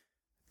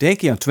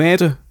Denk je aan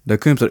Twente, dan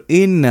komt er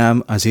één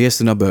naam als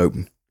eerste naar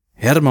buiten.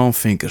 Herman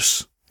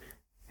Finkers.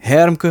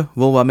 Härmken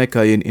wil wat met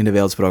je in de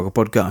Wearldspråke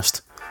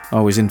Podcast.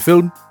 Nou is in de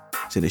film,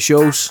 is in de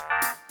shows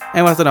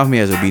en wat er nog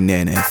meer zo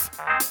binnen heeft.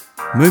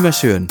 Moet maar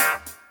zeuren.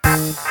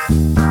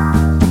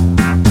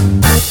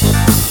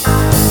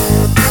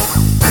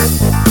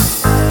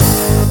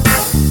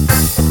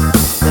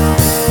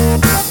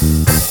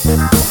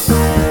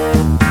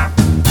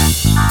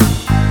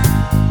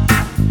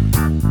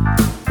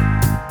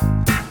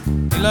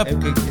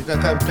 Daar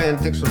kan je een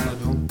kleine tekst onder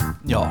doen.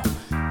 Ja,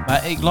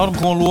 maar ik laat hem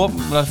gewoon lopen.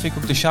 Maar dat vind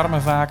ik ook de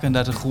charme vaak. En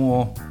dat het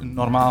gewoon een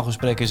normaal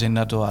gesprek is. En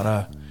dat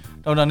we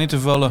daar niet te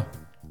veel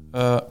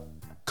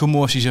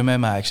commoties in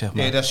meemaken, zeg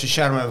maar. Nee, dat is de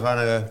charme van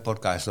de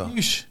podcast, toch?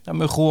 Dus, dan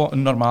moet gewoon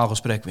een normaal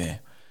gesprek weer.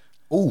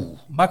 Oeh.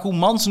 Mag ik hoe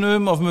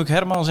mansneum of moet ik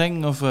Herman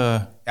zeggen? Of,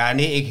 Ja,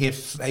 nee,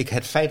 ik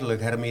heb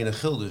feitelijk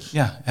Hermenegildus.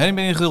 Ja,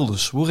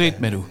 Hermenegildus. Hoe heet het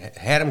met u?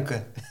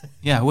 Hermken.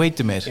 Ja, hoe heet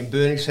het met? In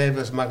Beurning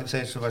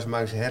was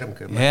Max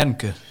Hermken.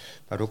 Hermken.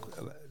 Maar ook,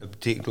 dat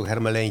betekent ook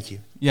Hermeleentje.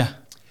 Ja.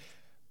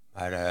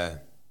 Maar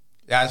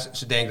ja,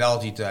 ze denken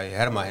altijd dat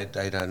Herman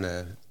heet dan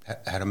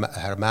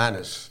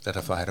Hermanus. Dat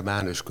er van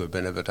Hermanus komt.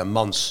 En dat wordt dan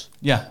Mans.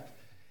 Ja.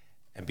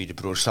 En bij de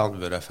protestanten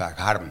wordt dat vaak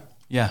Harm.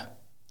 Ja.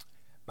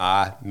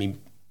 Maar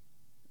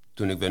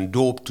toen ik ben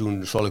doop,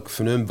 toen zal ik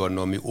vernoemd worden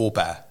door mijn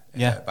opa.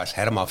 Ja. Was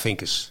Herman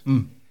Finkers.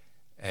 Mm.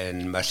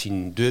 En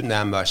zijn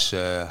doopnaam was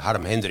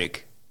Harm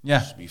Hendrik. Ja.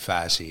 Dus die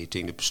fase heet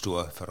in de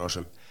pastoor van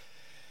Rossum.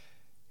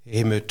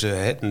 Hij moet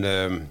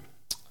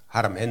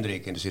Harm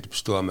Hendrik in de zit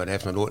pastoor, maar hij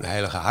heeft nog nooit een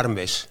heilige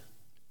Harmwes.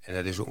 En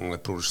dat is ook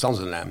een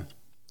protestantse naam.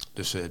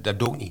 Dus dat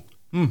doe ik niet.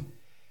 Mm.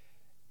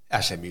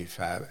 Ja, ze hebben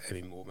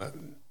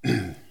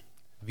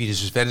wie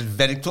dus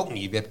weet ik toch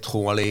niet. Je hebt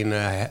gewoon alleen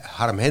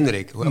Harm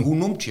Hendrik. Hoe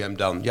noemt je hem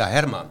dan? Ja,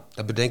 Herman.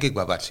 Dat bedenk ik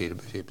wel wat, zei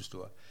de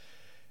pastoor.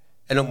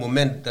 En op het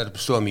moment dat de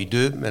pastoor me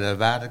deupt met het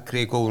water,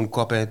 kreeg ik over een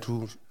kop en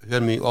toen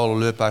hoorde me alle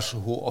leupers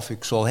of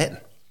ik zal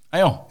hebben. Ah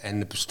joh. En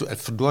de pastoor,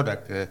 het verdoor dat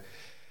ik...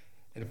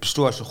 de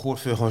pastoor is er goed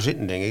veel gaan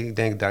zitten, denk ik. Ik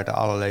denk dat ik er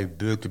allerlei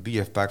beukte bier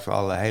heb gepakt van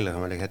alle heiligen.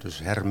 Maar ik heb dus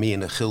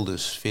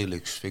Hermenegildus,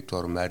 Felix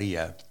Victor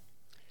Maria.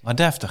 Wat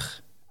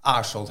deftig.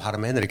 Aarschot,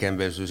 Harm Hendrik en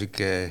best. Dus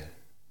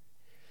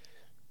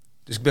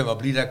ik ben wel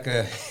blij dat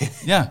ik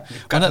Ja,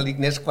 de katholiek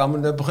net kwam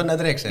en dat begon naar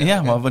direct.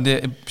 Ja, maar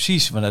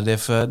precies, want dat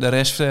heeft de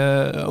rest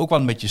ook wel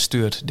een beetje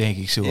stuurt, denk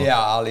ik zo.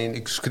 Ja, alleen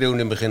ik schreeuwde in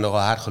het begin nogal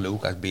hard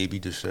geloof als baby.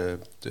 Dus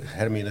de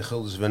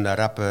Hermenegildus ben daar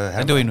rap...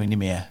 dat doe je nog niet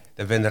meer.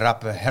 Dat ben de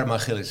rap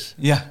Hermenegildus.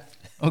 Ja,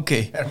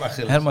 oké.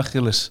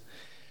 Hermenegildus.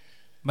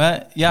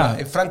 Maar ja... Maar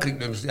in Frankrijk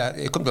nummers... Ja,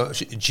 ik kom door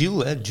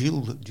Gilles, hè.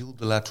 Gilles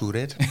de la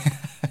Tourette.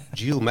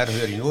 Gilles, maar dat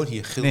hoor je nooit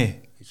hier. Gilles. Nee.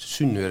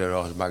 Syne er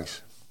nog eens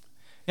bangs.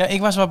 Ja, ik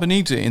was wel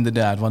benieuwd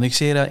inderdaad. Want ik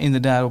zie daar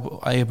inderdaad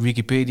op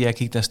Wikipedia,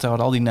 kijk, daar staat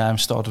al die namen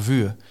staat te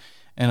vuur.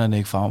 En dan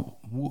denk ik van,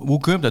 hoe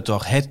komt dat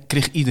toch? Het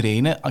kreeg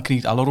iedereen, hè?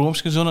 Kreeg alle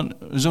Roomske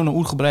zo'n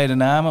uitgebreide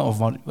namen. Of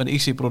wat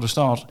ik zie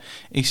protestant,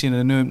 ik zie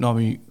een naam naar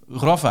mijn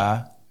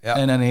groffa. Ja.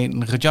 En dan heet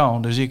een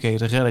Gertjan, dus ik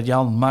heet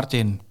Gerrit-Jan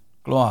Martin.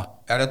 Klaar.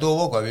 Ja, dat doen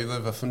we ook wel. We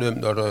worden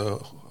vernoemd door de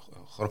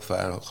groep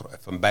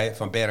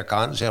van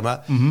Berkan, zeg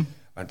maar. Mm-hmm.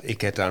 Want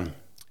ik heb dan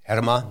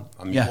Herman,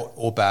 mijn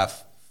opa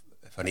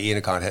van de ene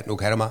kant had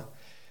ook Herman.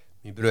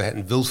 Mijn broer had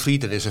een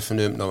Wilfried, dat is een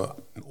vernoemd door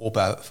mijn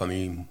opa van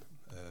mijn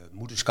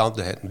moederskant,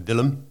 dat had een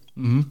Willem.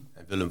 Mm-hmm.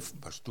 En Willem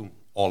was toen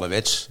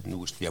ouderwets,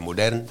 nu is het weer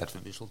modern, dat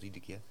verwisselt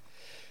iedere keer.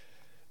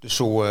 Dus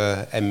zo,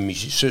 en mijn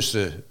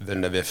zuster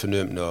werd dan weer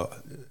vernoemd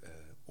door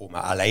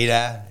oma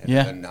Aleida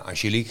en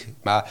Angelique.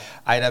 Maar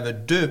als je dat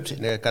weer deupt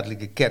in de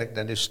katholieke kerk,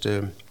 dan is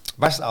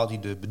was het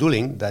altijd de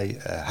bedoeling dat je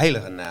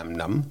heilige naam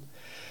nam.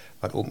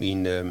 Want op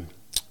mijn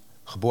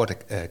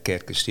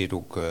geboortekerk staat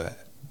ook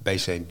bij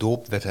zijn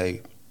doop werd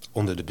hij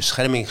onder de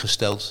bescherming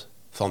gesteld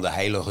van de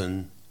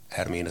heiligen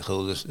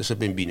Hermenegildus. Dus dat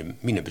ben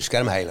mijn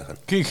beschermheiligen.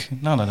 Kijk,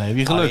 nou dan heb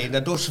je geluk.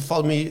 Alleen dat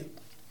valt me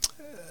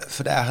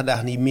vandaag de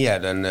dag niet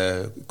meer. Dan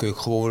kun je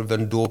gewoon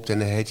een doop en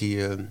dan heet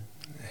hij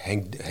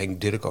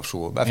Henk Dirk of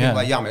zo. Maar ik vind het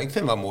wel jammer. Ik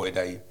vind het wel mooi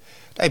dat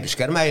je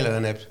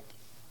beschermheiligen hebt.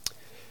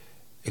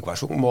 Ik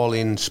was ook mal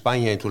in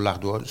Spanje en toen lag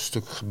door een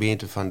stuk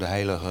gebeente van de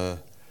heilige,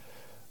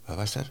 wat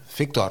was dat?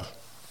 Victor.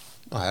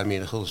 Nou,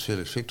 Hermenegildus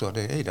Felix Victor,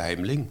 de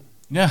hemeling.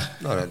 Ja.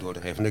 Nou, dat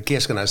wordt even een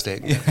keersken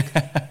aansteken.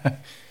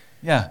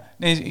 Ja.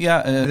 Nee,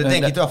 ja. Dan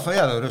denk je toch van,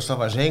 ja, dat rustig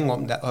was heen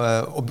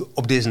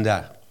op deze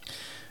dag.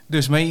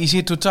 Dus, maar je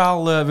zit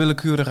totaal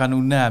willekeurig aan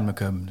hoe namen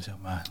komen, zeg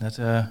maar. Dat,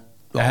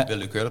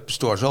 willekeurig.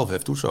 Pastoor zelf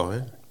heeft toezorg,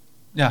 hè.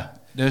 Ja,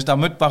 dus daar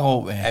moet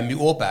parool mee. En mijn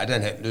opa, dan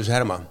heeft dus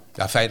Herman.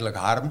 Ja, feitelijk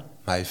Harm, maar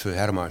hij heeft voor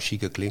Herman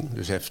chique klinkt.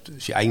 Dus hij heeft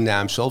zijn eigen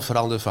naam zelf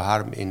veranderd van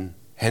Harm in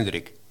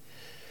Hendrik.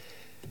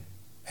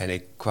 En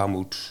ik kwam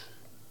uit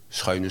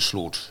Schuine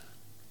Sloot.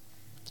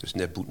 Dus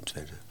net boeten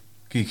Twente.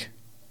 Kijk.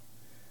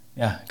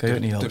 Ja, kan je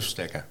ook niet helpen.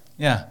 Turfstekker.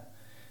 Ja.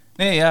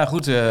 Nee, ja,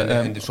 goed.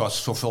 En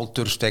zoals zoveel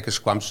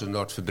turfstekkers kwam ze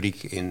naar de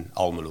fabriek in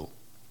Almelo.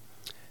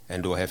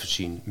 En door even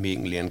zien, meer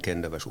leren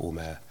kennen, dat was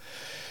oma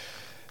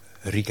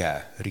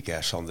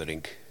Rika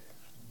Sanderink.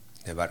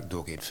 En waar ik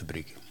ook in de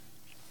fabriek.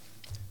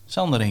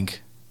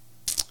 Sanderink.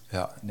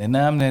 Ja. De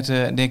naam,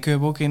 die kun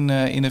je ook in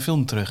de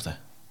film terug.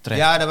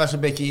 Ja, dat was een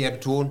beetje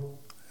eerbetoon.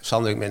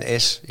 Sanderik met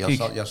een S,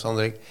 Jan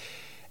Sanderik.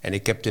 En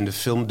ik heb het in de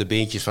film De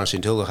Beentjes van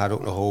St-Hildegard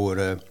ook nog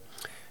horen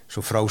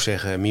zo'n vrouw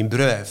zeggen... Mijn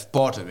broer heeft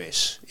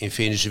porterwis in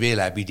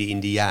Venezuela bij de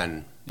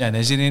Indianen. Ja,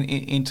 dat zit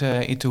in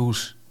het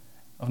huis.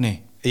 Of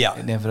nee? Ja.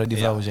 Die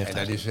vrouw zegt en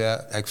dat is,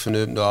 ik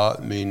vind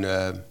mijn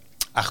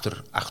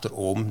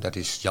achteroom, dat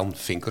is Jan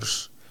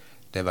Finkers.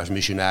 Dat was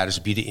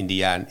missionaris bij de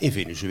Indianen in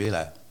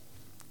Venezuela.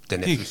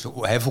 Hij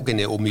heeft ook in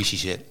de omissie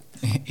zitten.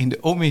 In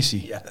de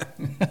omissie? Ja.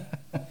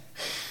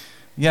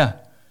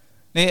 Ja.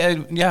 Nee,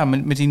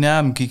 met die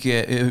naam, kijk,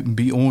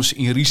 bij ons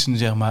in Riesen,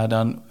 zeg maar,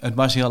 dan, het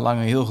was heel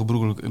lang heel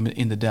gebruikelijk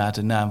inderdaad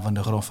de naam van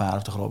de grondvader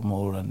of de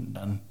grootmoeder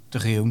dan te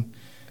geven.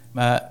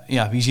 Maar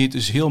ja, wie ziet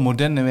dus heel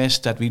modern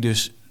is dat wie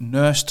dus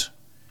naast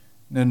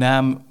de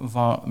naam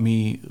van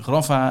mijn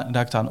grondvader,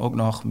 dat ik dan ook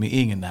nog mijn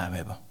eigen naam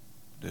hebben.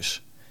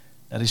 Dus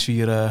dat is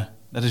weer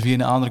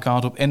een andere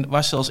kant op. En er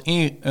was zelfs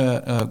één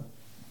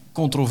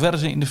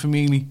controverse in de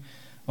familie,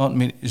 want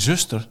mijn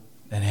zuster,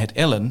 en het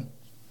Ellen,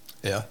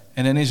 ja.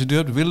 En dan is het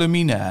deur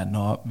Wilhelmina.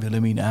 Nou,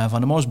 Wilhelmina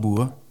van de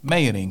Mosboer.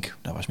 Meyerink,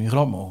 dat was mijn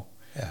grotmo.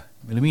 Ja.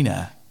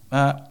 Wilhelmina.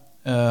 Maar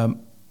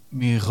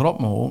mijn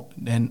grotmo,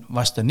 dan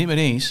was het er niet meer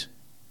eens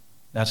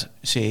dat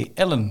ze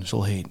Ellen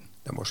zal heten.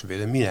 Dat moest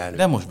Wilhelmina.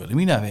 Dat moest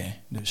Wilhelmina weer.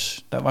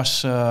 Dus dat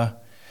was...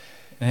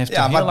 heeft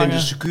ja, maar ik ben lange...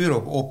 dus secuur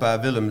op. Opa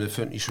Willem, dat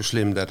vind ik niet zo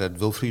slim dat het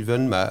Wilfried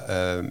won. Maar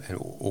en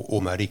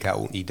oma Rika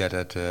ook niet dat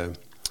het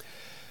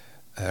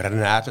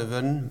Renate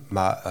won.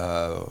 Maar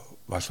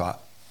was wel...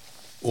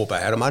 Opa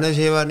Herman is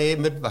heel nee,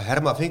 met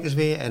Herman Finkers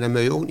weer. En dan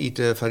moet je ook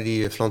niet van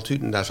die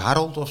flantuten als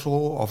Harold of zo.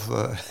 Of,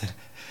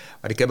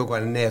 maar ik heb ook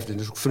wel een neef,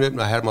 dus ik verneem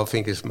naar Herman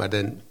Finkers. Maar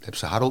dan heb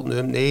ze Harold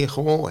neem. Nee,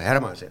 gewoon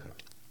Herman zeggen.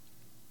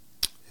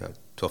 Ja,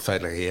 toch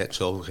feitelijk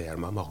hetzelfde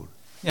Herman, maar goed.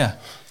 Ja,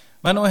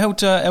 maar nou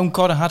heeft een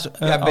korte hart...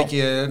 ja, een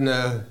beetje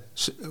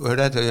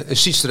een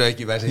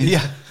sietstruitje bij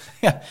zich.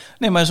 Ja,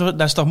 nee, maar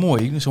dat is toch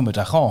mooi, zo met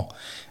dat gaan.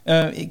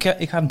 Ik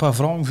had een paar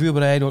vragen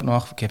voorbereid ook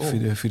nog. Ik heb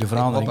voor de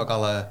verandering...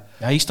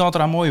 Ja, hier staat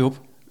er aan mooi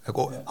op.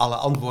 Alle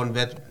antwoorden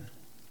werd...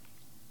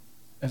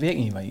 Dat weet ik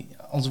niet, maar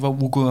anders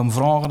hoe ik hem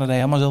vragen, dat hij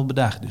helemaal zelf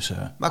bedacht. Dus,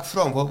 maar ik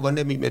vraag, wat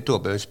neem je met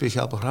op? Een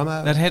speciaal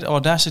programma? Dat heet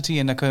Audacity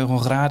en dan kun je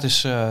gewoon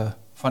gratis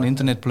van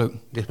internet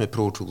plukken. Dicht met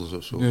Pro Tools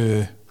of zo?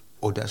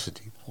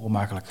 Audacity. Gewoon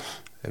makkelijk.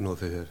 En nog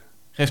verder.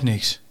 Geeft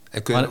niks.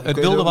 En kun je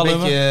er een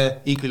beetje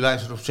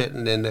equalizer op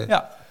zetten? En,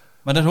 ja,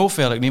 maar dat hoeft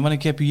verder niet, want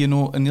ik heb hier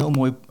nog een heel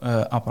mooi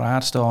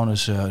apparaat staan.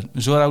 Dus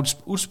zo'n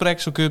uitspraak,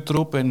 zo kun je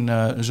erop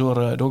en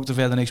zo doe ik er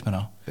verder niks meer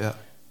aan. Ja.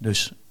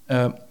 Dus...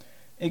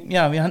 we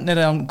hadden net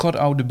al een kort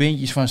oude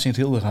Beentjes van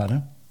St-Hildegard.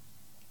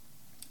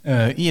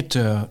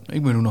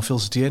 Ik ben nu nog veel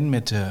citeren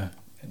met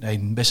dat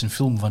je best een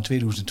film van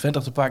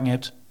 2020 te pakken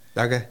hebt.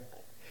 Dank je.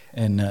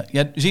 En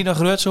zie je daar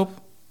groots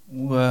op?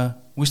 Hoe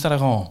is dat er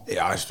gewoon?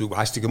 Ja, het is natuurlijk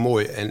hartstikke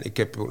mooi. En ik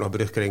heb ook nog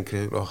bericht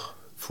gekregen nog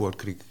voor het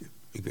krieg.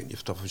 Ik weet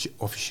niet of het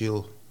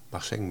officieel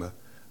mag zeggen, maar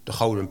de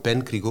Gouden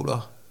Pen kreeg ik ook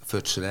nog voor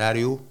het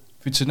scenario. Voor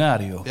het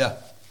scenario? Ja.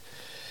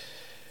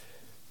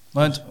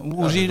 Want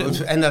hoe zie je dat?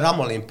 En dat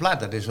allemaal in Plat,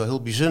 dat is wel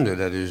heel bijzonder.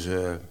 Dat is,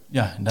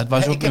 ja, dat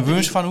was ook een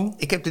wens van hoe?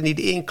 Ik heb er niet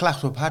één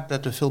klacht op gehad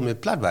dat de film in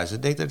Plat was.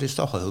 Ik denk dat is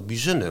toch wel heel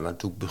bijzonder. Want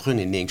toen ik begon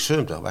in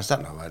 1970 was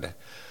dat nou wel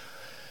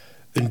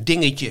een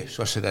dingetje,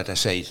 zoals ze dat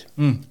zei.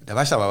 Dat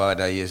was dan wel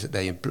dat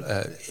je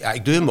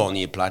ik doe hem al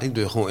niet in Plat, ik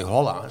doe gewoon in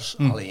Hollands.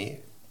 Alleen,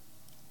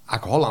 als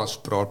ik Hollands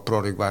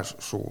product was,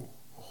 zo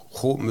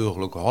goed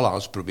mogelijk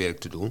Hollands probeer ik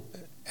te doen.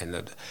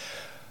 En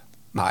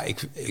maar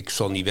ik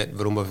zal niet weten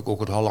waarom ik ook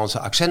het Hollandse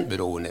accent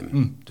weer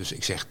overneem. Dus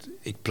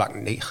ik plak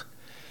niet.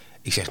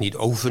 Ik zeg niet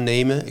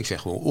overnemen, ik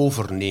zeg gewoon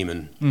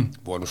overnemen.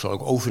 Waarom zal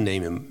ik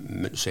overnemen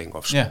zeggen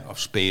of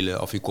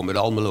spelen of je komt met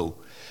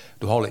Almelo.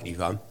 Daar hou ik niet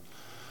van.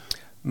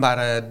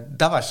 Maar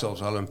dat was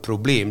zelfs al een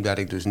probleem dat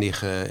ik dus niet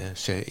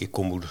zeg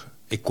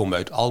ik kom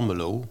uit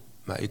Almelo,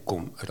 maar ik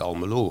kom uit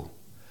Almelo.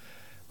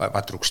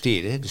 Wat er ook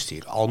staat, hè? Er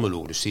staat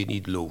Almelo, er staat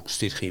niet Lo, er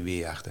staat geen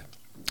W achter.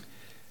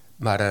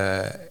 Maar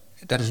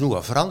dat is nu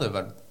wel veranderd.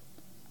 Want,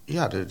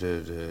 ja,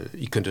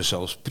 je kunt er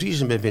zelfs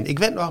prijzen mee winnen. Ik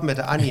weet nog met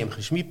de Annie M.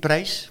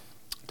 Gesmiedprijs.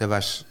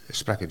 Daar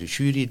sprak ik de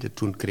jury.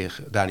 Toen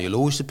kreeg Daniël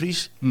Lohues de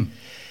prijs.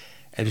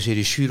 En toen zei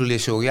de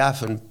jurylid zo, ja,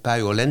 van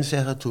Pajolen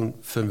zeggen. Toen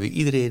vond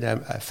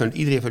iedereen van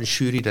de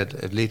jury dat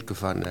het liedje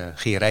van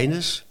G.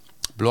 Reinders,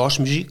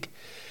 Blaasmuziek,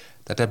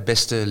 dat het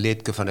beste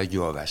liedje van het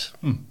jaar was.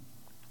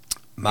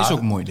 Maar, is ook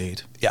een mooi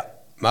deed. Ja,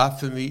 maar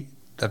voor mij,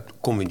 dat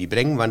kon we niet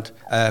brengen, want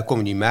kon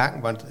we niet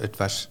maken, want het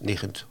was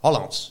niet in het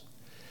Hollands.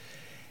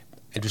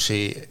 En toen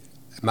zei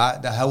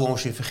maar daar houden we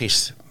ons in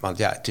vergist. Want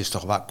ja, het is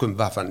toch komt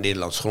van het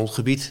Nederlands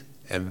grondgebied.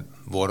 En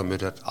waarom we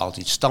dat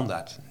altijd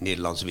standaard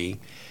Nederlands wegen.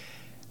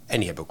 En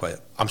die hebben ook wel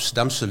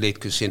Amsterdamse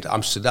liedjes in het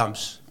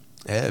Amsterdams.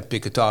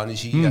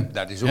 Piketanissie,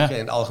 dat is ook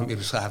geen algemeen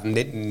beschreven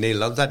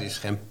Nederland, dat is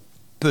geen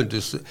punt.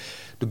 Dus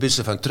de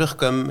beste van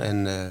terugkomen.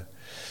 En,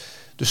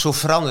 dus zo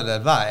veranderde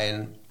dat waar.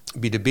 En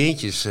bij de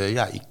Beentjes,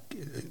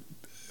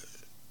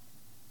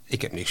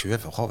 Ik heb niks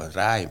gehoord van, goh, wat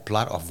raar in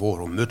Plat. Of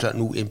waarom moet dat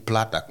nu in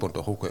Plat? Dat komt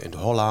toch ook in het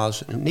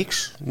Hollands?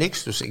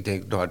 Niks. Dus ik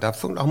denk, nou, dat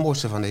vond ik nog het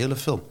mooiste van de hele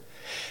film.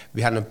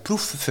 We hadden een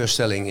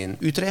proefvoorstelling in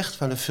Utrecht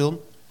van de film.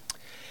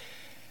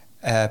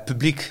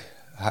 Publiek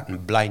had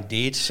een blind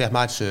date, zeg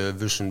maar. Ze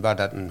wisten waar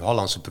dat een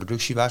Hollandse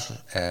productie was.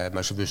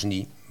 Maar ze wisten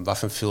niet wat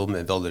voor film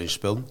en wel erin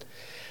speelden.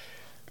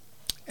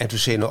 En toen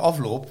zei ze na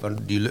afloop, want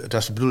het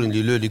was de bedoeling,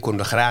 die lui die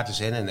konden gratis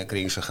in. En dan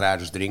kregen ze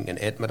gratis drinken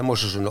en eten. Maar dan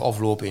moesten ze na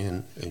afloop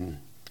in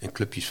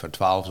clubjes van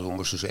 12, zo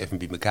moesten ze even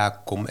bij elkaar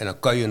komen. En dan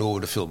kan je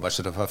over de film, wat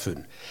ze ervan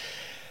vinden.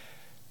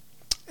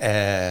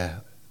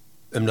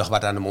 Om nog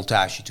wat aan de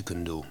montage te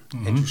kunnen doen.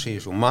 Mm-hmm. En toen zei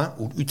ze, maar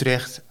uit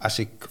Utrecht, als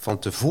ik van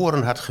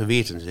tevoren had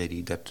geweten, zei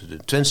hij, dat het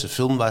een Twentse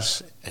film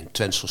was en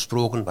Twents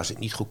gesproken, was ik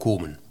niet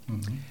gekomen.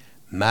 Mm-hmm.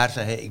 Maar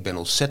zei hij, ik ben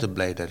ontzettend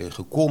blij dat ik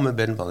gekomen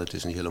ben, want het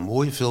is een hele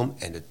mooie film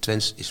en het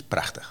Twents is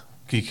prachtig.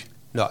 Kijk.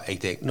 Nou,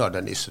 ik denk, nou,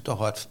 dan is er toch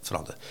wat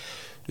veranderd.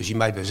 Dus je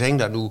mag wel zeggen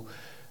dat nu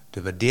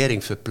de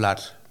waardering voor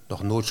Plat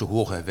nog nooit zo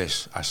hoog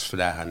geweest als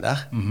vandaag aan de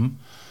dag. Mm-hmm.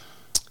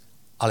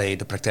 Alleen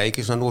de praktijk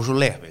is nog nooit zo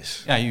leeg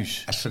geweest. Ja,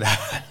 juist. Als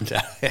vandaag aan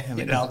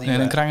de dag.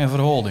 En een krange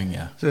verhouding,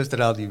 ja. Zo is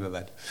er altijd bij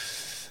wat.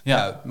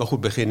 Ja. Maar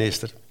goed, begin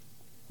is er.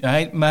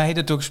 Ja, maar heet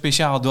het ook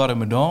speciaal door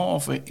Ramadan?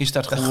 Of is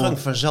dat gewoon... Dat ging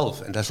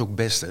vanzelf en dat is ook het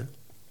beste.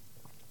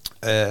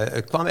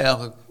 Het kwam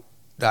eigenlijk...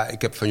 Ja,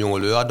 ik heb van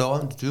jongelui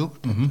gedaan natuurlijk,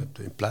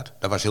 in Plat.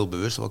 Dat was heel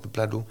bewust wat ik in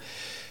Plat doe.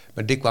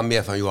 Maar dit kwam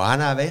meer van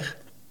Johanna weg.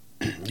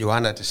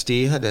 Johanna te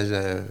Stegen, dat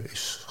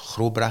is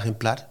grootbracht in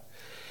Plat.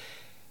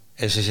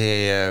 En ze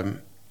zei...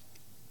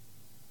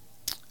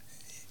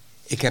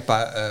 ik heb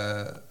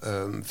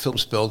film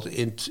gespeeld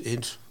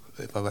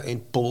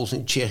in Pools,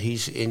 in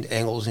Tsjechisch, in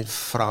Engels, in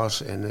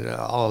Frans... en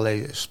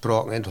allerlei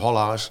spraken, in het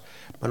Hollands.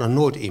 Maar nog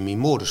nooit in mijn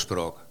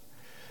moederspraak.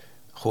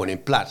 Gewoon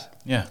in Plat.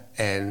 Ja.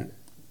 En...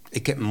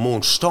 ik heb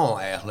mijn staan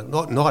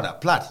eigenlijk, nooit dat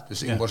Plat.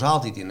 Dus ik moest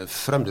altijd in een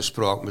vreemde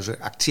spraak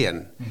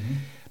acteren.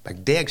 Mm-hmm. Maar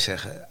ik denk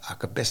zeggen,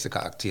 ik het beste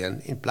kan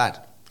acteren in Plat.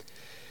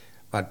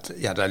 Want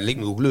ja, dat lijkt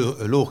me ook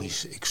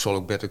logisch. Ik zal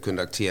ook beter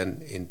kunnen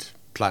acteren in het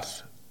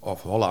Plat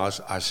of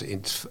Hollands als in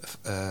het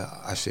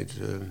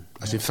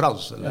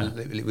Frans. Ja.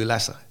 Dat is weer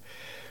lastig.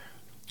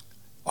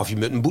 Of je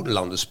moet een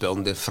boetenlander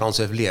spelen, die Frans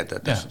heeft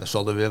geleerd. Dat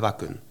zal er weer wat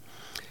kunnen.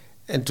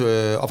 En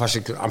of als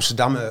ik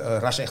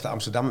ras-echte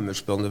Amsterdammer moet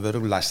spelen, dan wordt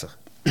het ook lastig.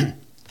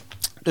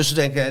 Dus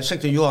ik denk,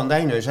 zegt de Johan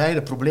Dijnhuis, hij had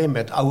een probleem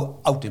met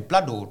oud in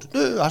Plat dood.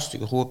 Nee,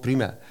 hartstikke goed,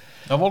 prima.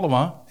 Dat willen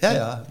maar.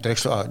 Ja.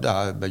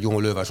 Bij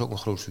jongelui was ook een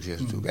groot succes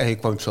natuurlijk. En ik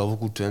kwam zelf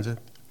ook uit Twente.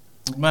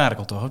 Op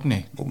Markel toch ook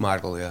niet? Op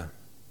Markel, ja.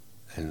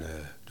 En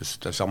dus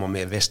dat is allemaal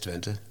meer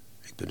West-Twente.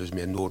 Ik ben dus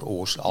meer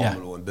Noordoost,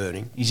 Almelo en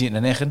Beuning. Je zit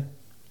in Eggen.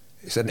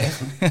 Is dat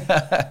echt?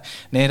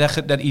 Nee,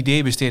 dat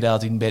idee besteedt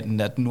altijd in bed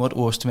dat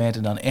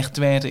Noordoost-Twente dan echt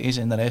Twente is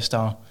en de rest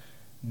dan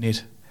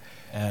niet.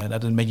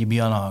 Dat is een beetje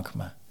bijaanhaak,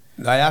 maar...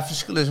 Nou ja, het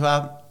verschil is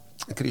waar...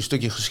 Ik kreeg een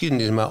stukje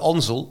geschiedenis, maar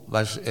Ansel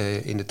was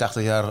in de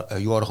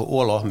 80-jarige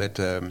oorlog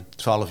met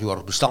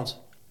 12-jarig bestand.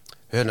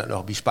 Hun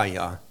nog bij Spanje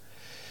aan.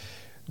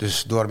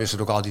 Dus daarom is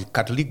het ook altijd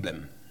katholiek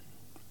blem.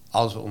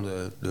 Als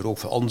onder de rook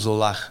van Ansel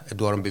lag,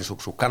 daarom is het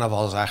ook zo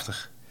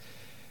carnavalsachtig.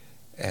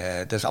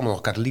 Dat is allemaal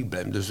nog katholiek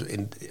blem. Dus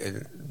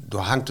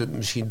door hangt het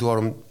misschien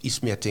daarom iets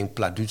meer tegen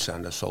Plat-Duits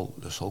aan. Dat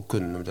zal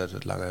kunnen, omdat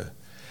het lange...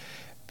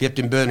 Je hebt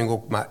in Beuning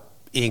ook maar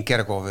één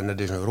kerkhof en dat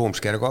is een Rooms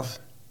kerkhof.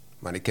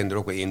 Maar ik ken er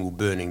ook wel één hoe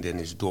Beuning, dan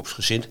is het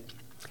doopsgezind.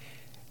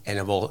 En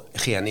dan wil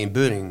geen in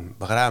Beuning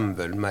begraven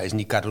worden, maar is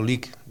niet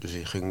katholiek. Dus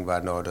ik ging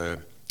waar naar de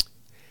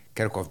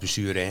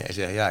kerkhofbestuur en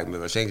zei, ja, ik moet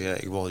wel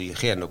zeggen, ik wil hier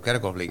geen op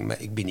kerkhof liggen,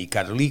 maar ik ben niet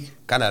katholiek,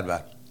 kan dat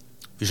wel.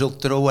 Je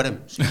zult trouwen,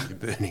 zei in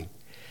Beuning.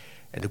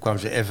 En toen kwam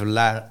ze even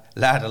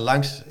later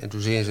langs en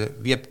toen zeiden ze,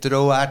 wie hebt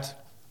trouwhard?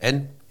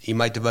 En? Je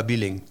maakt de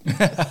babieling.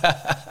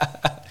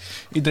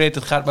 Iedereen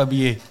het gaat maar bij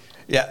je.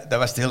 Ja, dat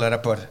was het hele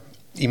rapport.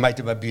 Je maakt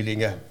de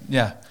babieling, ja.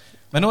 Ja.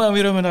 Maar nu gaan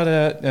we weer naar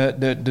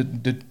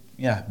de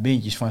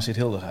Beentjes van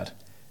St-Hildegard.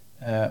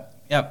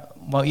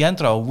 Maar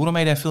Jentrouw, waarom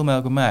heb je daar film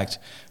mee gemaakt?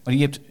 Maar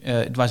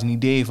het was een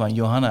idee van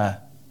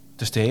Johanna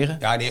te Stegen.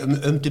 Ja, nee, om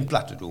het in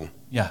Plat te doen.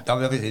 Ja.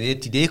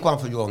 Het idee kwam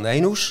van Johan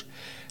Dijnhuis.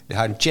 Hij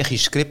had een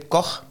Tsjechisch script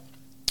kocht.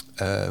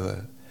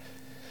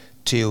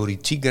 Theorie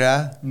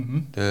Tigra.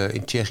 Mm-hmm.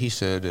 In Tsjechisch,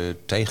 de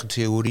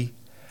tegentheorie.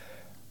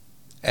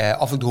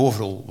 Of ik de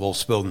hoofdrol wil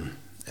spelen.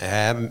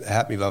 Hij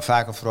had me wel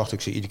vaker gevraagd.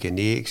 Ik zei iedere keer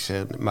nee.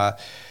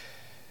 Maar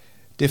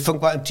dit vond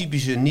ik wel een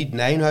typische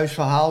niet-Nijnhuis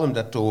verhaal.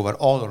 Omdat het over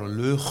oudere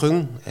lui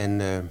ging.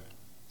 En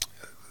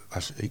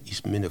was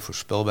iets minder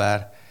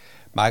voorspelbaar.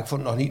 Maar ik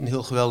vond het nog niet een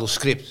heel geweldig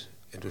script.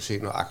 En toen zei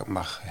ik, als ik het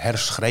mag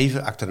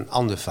herschrijven, als ik er een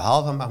ander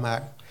verhaal van mag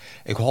maken.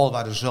 Ik haal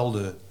waar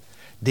dezelfde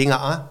dingen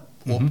aan.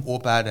 Mm-hmm.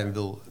 Opa dan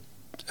wil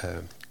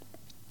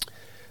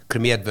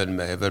cremeerd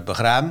worden, wordt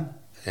begraven.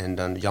 En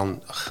dan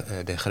Jan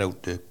de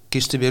grote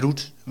kisten weer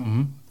uit.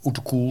 Mm-hmm. Uit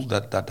de koel,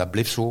 dat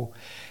bleef zo.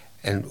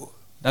 En,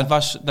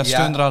 dat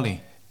stond er al in?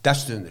 Dat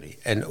stond er in.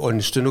 En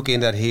er stond ook in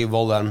dat hij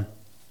wil dan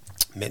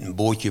met een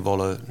bootje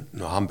willen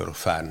naar Hamburg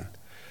varen.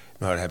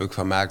 Nou, daar heb ik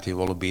van gemaakt, hij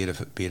wil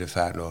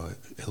berenvaart naar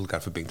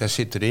Hildegard verbindt. Dat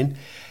zit erin.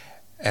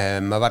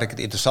 Maar wat ik het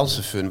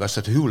interessantste vind, was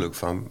dat huwelijk.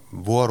 Van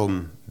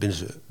waarom zijn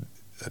ze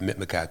met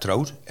elkaar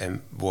trouwd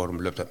en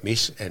waarom loopt dat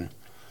mis? En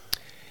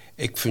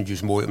ik vind het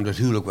dus mooi om dat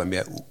huwelijk wat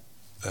meer,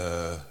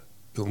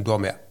 om daar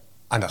meer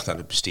aandacht aan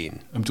te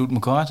besteden. Om het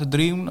elkaar te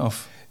drieën?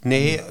 Of?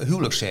 Nee,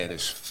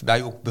 huwelijksscènes. Dat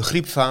je ook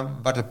begrip van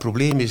wat het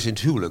probleem is in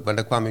het huwelijk. Want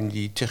dat kwam in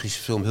die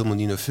technische film helemaal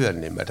niet naar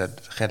voren in. Maar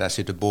Gerda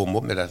zit er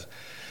bovenop met dat.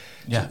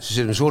 Ja. Ze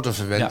zitten zo te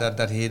verwenden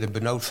dat hij er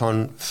benauwd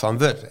van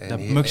wordt. Dat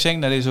moet ik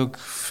zeggen, dat is ook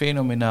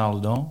fenomenaal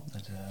dan.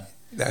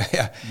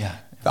 Ja.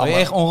 Daar ben je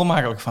echt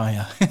ongemakkelijk van,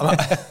 ja.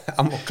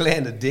 Allemaal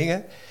kleine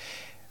dingen.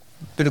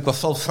 Ben ik wel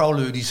veel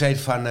vrouwen die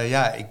zeiden van...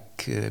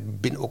 ik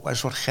ben ook wel een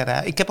soort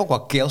Gerda. Ik heb ook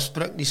wel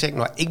keelspruk. Die zegt,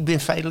 ik ben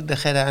feitelijk de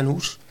Gerda in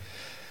huis.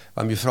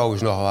 Maar mijn vrouw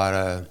is nog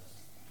waar...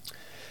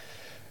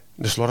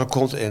 de slorren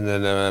komt.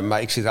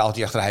 Maar ik zit er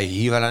altijd achter. Hij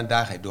hier wel aan de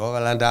dag, hij door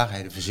wel aan de dag.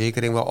 Hij de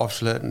verzekering wel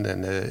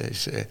afsluiten.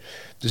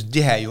 Dus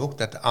die hij ook,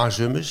 dat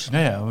aanzummers.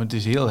 Ja, want het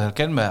is heel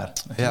herkenbaar.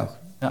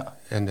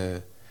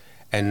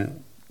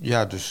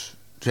 Ja. Dus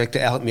heb ik er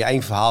eigenlijk mijn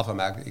eigen verhaal van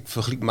maken. Ik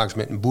vergelijk Max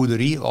met een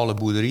boerderie, alle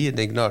boerderieën. En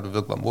denk, daar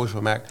wil ik wat moois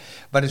van maken.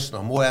 Wat is er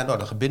nog mooi aan?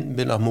 De gebinten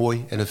ben nog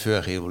mooi en de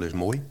voorgevel is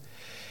mooi.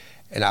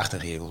 En de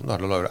achtergevel.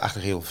 De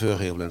achtergevel,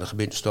 voorgevel en de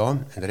gebinten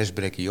staan. En de rest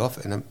breek je af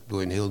en dan doe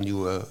je een heel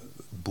nieuwe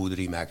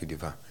boerderie maken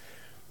ervan.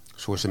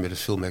 Zoals met het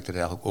film heb ik dat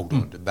eigenlijk ook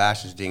door. De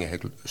basisdingen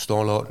heb ik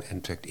staan laten en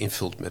het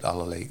invult met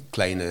allerlei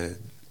kleine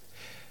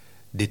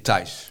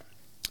details.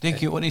 Denk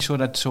je ook niet zo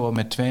dat het zo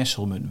met Twentsk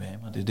zal moeten zijn?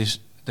 Want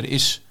er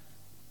is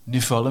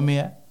nu vallen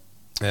meer.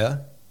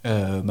 Ja.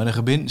 Maar de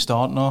gebinden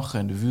staat nog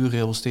en de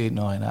vuurgevel staat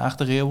nog in de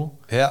achtergevel.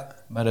 Ja.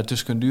 Maar dat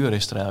tussenduur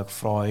is er eigenlijk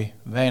vrij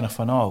weinig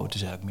van nou. Het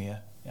is eigenlijk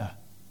meer, ja.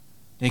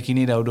 Denk je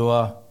niet dat we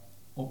daar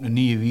op een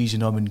nieuwe wijze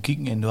naar moeten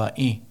kijken en daar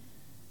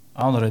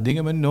andere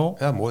dingen moeten doen?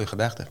 Ja, mooie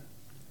gedachte.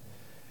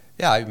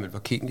 Ja, je moet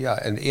wel kijken. Ja.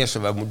 En het eerste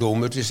wat we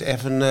doen is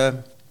even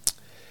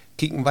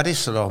kijken, wat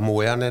is er nog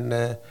mooi aan?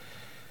 En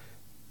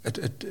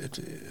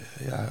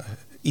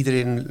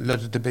iedereen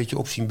laat het een beetje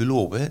op zien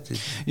belopen. Hè?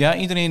 Ja,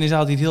 iedereen is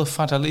altijd heel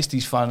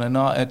fatalistisch van...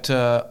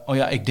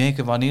 ik denk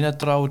wanneer dat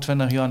trouwen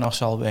 20 jaar nog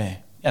zal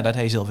bij. Ja, dat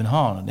hij zelf in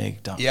handen, denk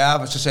ik dan. Ja,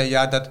 maar ze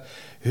zeggen,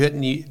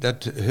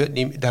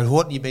 dat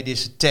hoort niet bij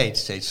deze tijd,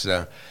 steeds.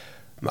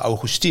 Maar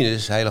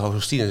Augustinus, heilige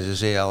Augustinus, ze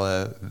zei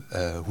al...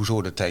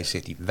 hoezo de tijd,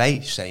 zegt hij, wij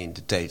zijn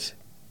de tijd.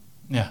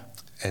 Ja.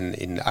 En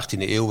in de 18e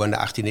eeuw, en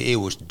de 18e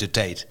eeuw is de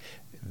tijd.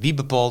 Wie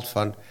bepaalt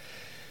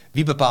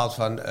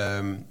van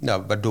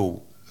wat doe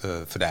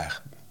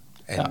vandaag?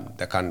 En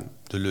daar kan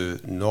de leu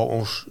na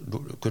ons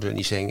kunnen we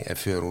niet zeggen en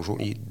voor ons ook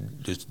niet.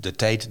 Dus de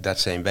tijd, dat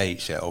zijn wij,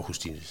 zei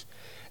Augustinus.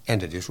 En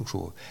dat is ook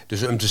zo.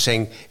 Dus om te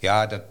zeggen,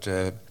 dat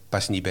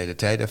past niet bij de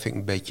tijd, dat vind ik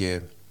een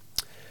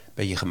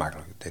beetje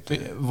gemakkelijk.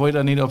 Word je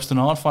daar niet op de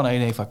hand van en je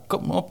denkt van,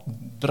 kom op,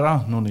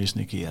 draag nog eens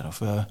een keer?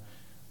 Of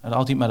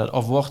altijd maar dat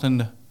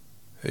afwachtende...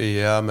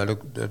 Ja, maar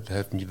dat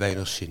heeft niet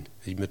weinig zin.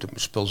 Je moet het op een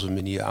spulse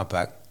manier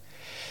aanpakken.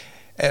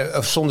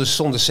 Of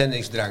zonder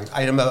zendingsdrang. Als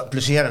je er maar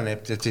plezier aan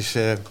hebt. Het is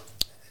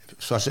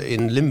zoals ze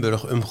in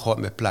Limburg omgaat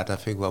met Plat.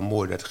 Dat vind ik wel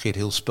mooi. Dat gaat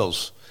heel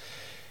speels.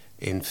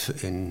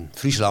 In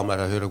Friesland, maar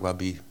daar hoor ik wel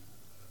bij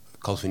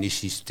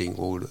Calvinistisch ding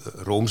over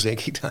Rooms, denk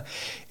ik.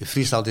 In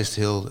Friesland is het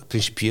heel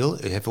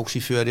principieel. Je hebt ook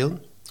zijn voordeel.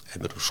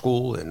 En met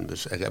school.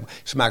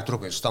 Ze maken er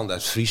ook een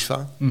standaard Fries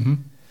van.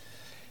 Mm-hmm.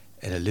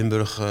 En in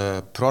Limburg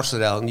praat ze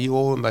er eigenlijk niet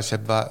over, maar ze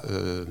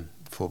hebben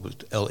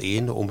bijvoorbeeld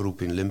L1, de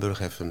omroep in Limburg,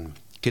 heeft een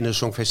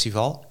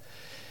kindersongfestival.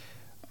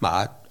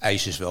 Maar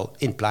IJs is wel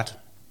in Plat.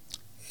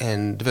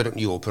 En er werd ook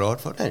niet over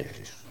gepraat van, nee, het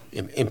is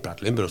in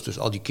Plat Limburgs. Dus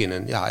al die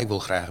kinderen, ik wil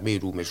graag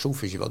meedoen met zo'n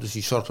festival. Dus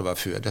die zorgden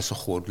ervoor dat ze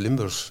gewoon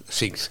Limburgs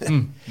zingt.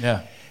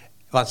 Ja.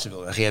 Want ze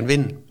wilden geen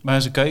winnen.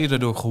 Maar ze kan je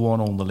dat ook gewoon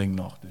onderling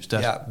nog. Dus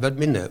dat... Ja, wat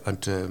minder.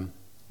 Want,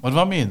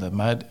 wat minder,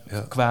 maar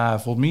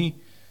volgens mij,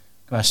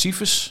 qua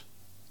cijfers...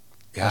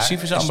 Ja, als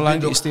cijfers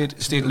aanbelangt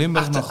is dit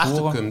Limburg nog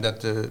gewoon...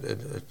 dat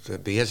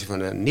het beheersing van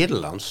het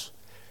Nederlands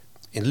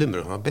in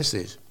Limburg nog het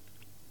beste is.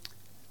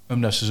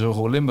 Omdat ze zo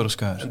goed Limburgs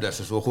kunnen. Omdat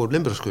ze zo goed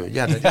Limburgs kunnen,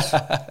 ja, dat is...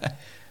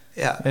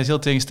 Ja. Dat is heel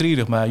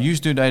tegenstrijdig, maar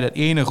juist nu dat je dat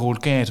ene goed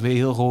kent, weet je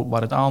heel goed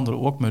waar het andere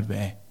ook moet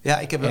bij. Ja,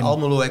 ik heb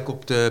Almelo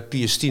op de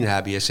PS10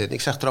 HBS zitten.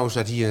 Ik zag trouwens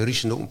dat hier in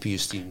Riesen ook een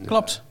PS10...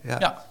 Klopt,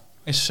 ja.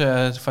 Is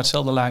voor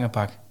hetzelfde lange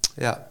pak.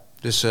 Ja,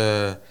 dus...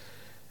 dat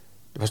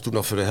was toen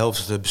nog voor de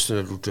helft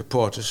bestuurd door de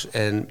porters.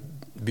 En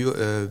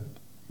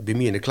bij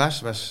mij in de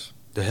klas was...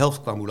 De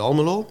helft kwam uit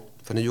Almelo,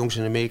 van de jongens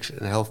in de meeks. En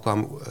de helft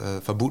kwam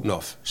van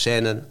Boetenhof.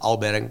 Synen,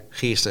 Alberg,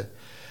 Geesten,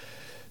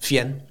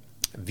 Vien,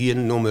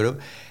 Wien, noem maar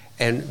op.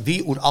 En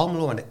wie uit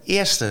Almelo aan de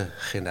eerste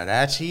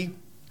generatie...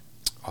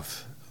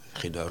 Of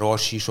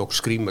generaties, ook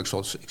scream, maar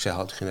ik zeg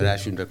altijd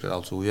generatie, omdat ik dat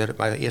altijd zo weer.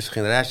 Maar de eerste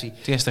generatie...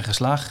 Het eerste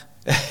geslacht.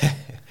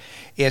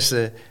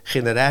 Eerste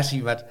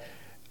generatie wat...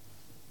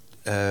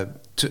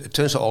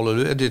 Tussen alle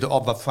leu, dit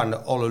op van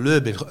de alle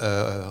leu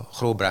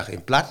grootbracht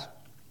in Plat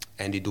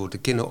en die door de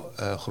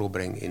kinderen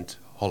grootbrengen in het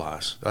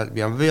Hollands.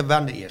 We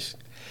waren de eerste.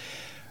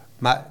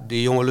 Maar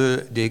de jonge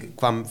leu die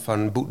kwam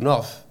van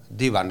Boetenhof,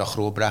 die waren nog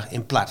grootbracht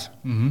in Plat.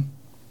 Mm-hmm.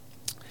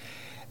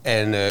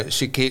 En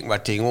ze keken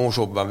maar tegen ons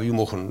op, maar wie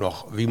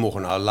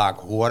mogen nou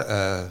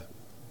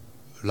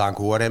lang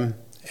horen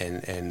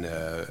en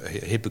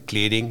hippe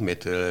kleding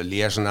met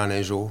leerzen aan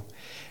en zo.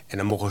 En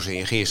dan mogen ze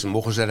in Geesten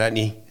dat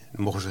niet.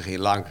 Dan mogen ze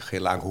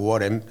geen lang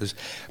horen. Dus,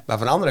 maar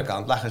van de andere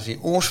kant lachen ze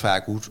ons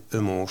vaak uit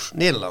om ons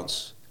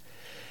Nederlands.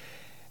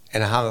 En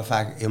dan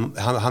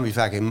gaan we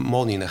vaak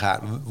helemaal niet in de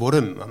gaten.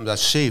 Waarom? Omdat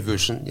ze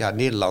wisten, ja,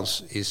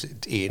 Nederlands is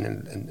het een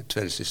en het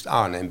tweede is het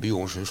aan. En bij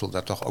ons wisselt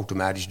dat toch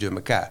automatisch door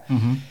elkaar.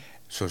 Mm-hmm.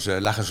 Zoals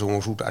lachen ze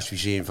ons uit als we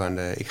zien van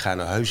ik ga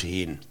naar huis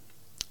heen.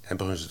 En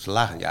beginnen ze te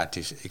lachen. Ja, het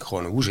is ik ga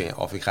naar huis heen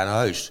of ik ga naar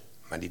huis.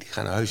 Maar niet ik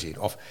ga naar huis heen.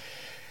 Of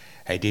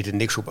hij deed er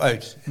niks op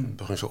uit. En dan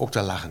beginnen ze ook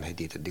te lachen. Hij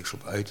deed er niks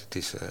op uit. Het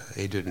is,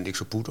 hij deed er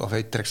niks op uit of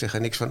hij trekt zich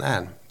er niks van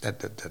aan.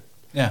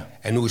 Ja.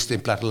 En nu is het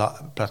in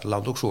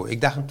platteland ook zo.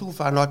 Ik dacht aan toe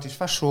van, nou, het is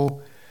vast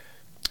zo.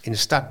 In de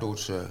stad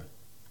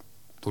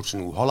doet ze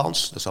nu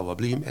Hollands, dat zal wel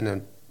blijven. En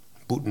een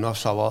boetenaf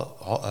zal wel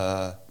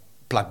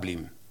plat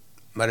blijven.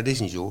 Maar dat is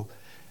niet zo.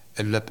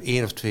 Er loopt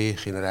 1 of 2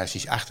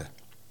 generaties achter.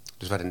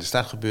 Dus wat in de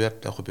stad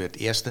gebeurt, dan gebeurt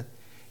het eerste.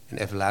 En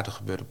even later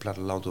gebeurt het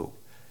platteland ook.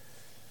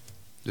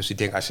 Dus ik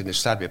denk, als je in de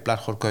stad weer plat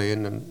gaat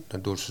kunnen,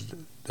 dan doet ze...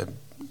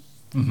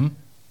 Mm-hmm.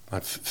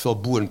 Maar veel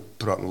boeren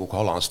praten ook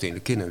Hollands tegen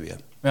de kinderen weer.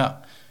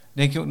 Ja.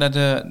 Denk je ook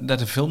dat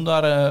de film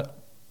daar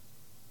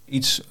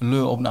iets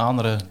leu op een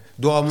andere...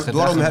 Daarom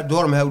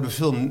hebben we de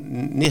film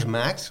niet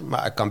gemaakt.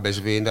 Maar ik kan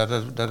best weten dat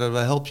het wel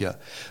helpt, ja.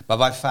 Maar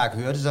wat ik vaak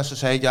hoor is dat ze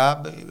zeggen...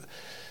 ja,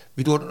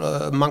 we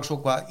doen mangs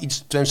ook wel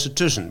iets Twentse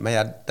tussen. Maar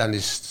ja, dan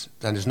is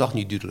het nog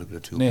niet duidelijk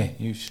natuurlijk. Nee,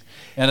 juist.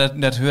 Ja,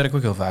 dat hoor ik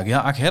ook heel vaak. Ja,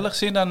 als ik hellig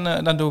zin,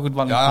 dan doe ik het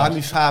wel niet. Ja,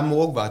 die vragen me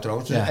ook wel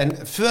trouwens. Ja.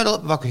 En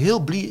verder, wat ik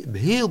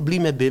heel blij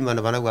mee ben... want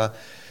er waren ook wel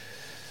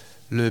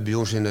lui bij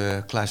ons in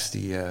de klas...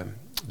 die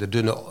de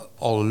dunne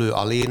alle lui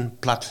alleen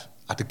plat...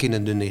 als de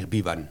kinderen er niet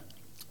bij waren.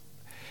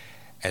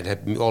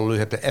 En alle lui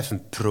heb er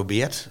even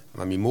geprobeerd.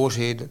 Maar mijn moeder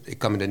zei... ik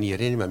kan me dat niet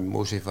herinneren... maar mijn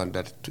moeder zei van...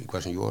 ik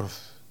was een jaar of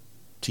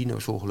 10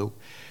 of zo geloof ik...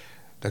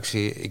 dat ik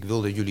zei, ik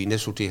wilde jullie net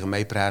zo tegen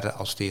mij praten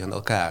als tegen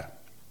elkaar.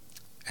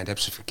 En dat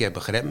hebben ze verkeerd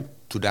begrepen.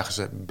 Toen dachten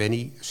ze,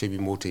 Benny, zei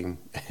mijn moeder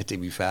tegen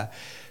mijn vader...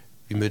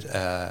 je moet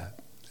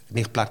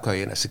niet plat kan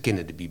je als de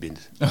kinderen erbij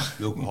bent.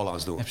 Wil ik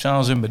Hollands doen. Heb ze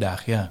al een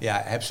bedacht, ja.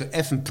 Ja, hebben ze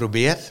even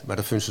geprobeerd, maar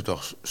dat vinden ze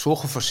toch zo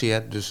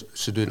geforceerd. Dus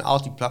ze doen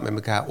altijd plat met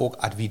elkaar, ook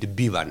als wie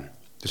erbij waren.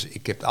 Dus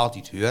ik heb het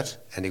altijd gehoord.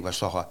 En ik was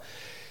toch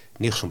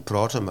niet zo'n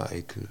prater, maar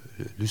ik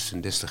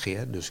Lüstert des te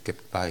geer. Dus ik heb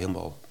het paar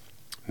helemaal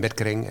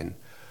metkring en...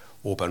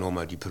 Opa en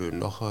oma die preuden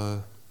nog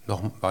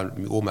maar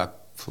mijn oma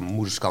van mijn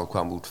moeders kant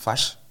kwam uit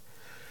vast.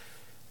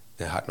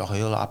 Hij had nog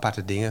hele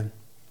aparte dingen.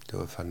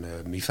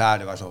 Mijn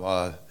vader was al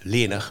wel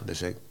lenig,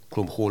 dus ik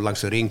klom gewoon langs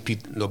de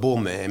ringpiet naar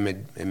boven.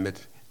 En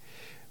met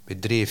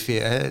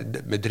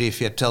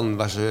 3-4 tellen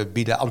was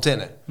bij de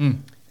antenne.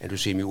 Mm. En toen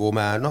zei mijn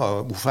oma,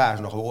 nou, mijn vader is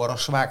nog wel erg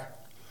zwak.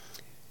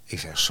 Ik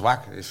zeg,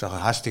 zwak? Het is toch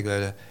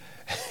hartstikke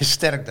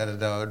sterk dat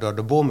het door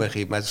de boom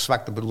ging, maar het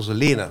zwak, dat bedoel ze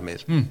lenig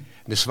met. Mm.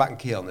 De zwakke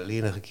keel, de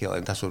lenige keel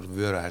en dat soort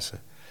woorden had ze.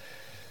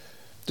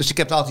 Dus ik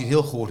heb het altijd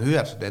heel goed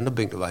gehoord. En daar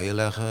ben ik er wel heel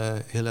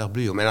erg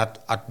blij om. En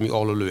als mijn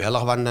alle lui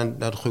hellig waren,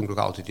 dan ging ik ook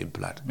altijd in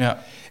Plat.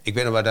 Ja. Ik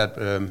weet nog wel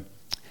dat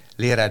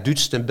leraar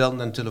Duits ten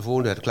belde aan de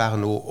telefoon. Dat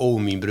klagen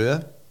over mijn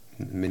broer.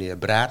 Meneer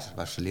Braat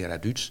was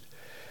leraar Duits.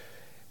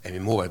 En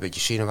mijn moeder was een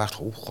beetje zenuwachtig.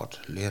 Oh god,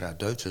 leraar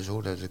Duits en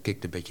zo. Dat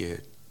keek een beetje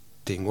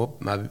ding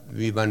op. Maar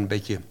we waren een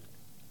beetje...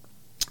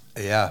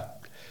 ja...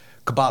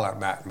 kabaal aan het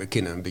maken met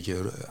kinderen, een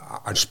beetje aan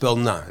het spel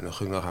na. En dan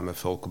ging ik nog aan met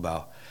vol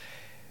kabaal.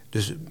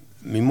 Dus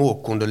mijn moeder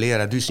kon de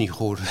leraar dus niet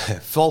goed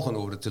volgen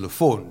over de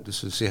telefoon. Dus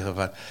ze zeggen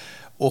van,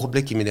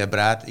 ogenblikje meneer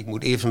Braat, ik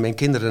moet even mijn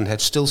kinderen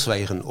het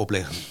stilzwijgen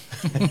opleggen.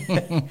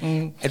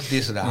 En toen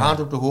is er de hand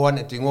op de hoorn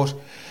en toen was,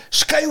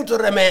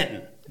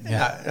 schuiteremijn.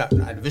 Ja.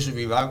 Nou, dan wisten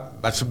we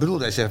wat ze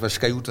bedoelde. Hij zegt van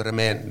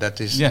schuiteremijn, dat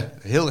is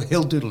heel,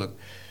 heel duidelijk.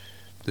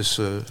 Dus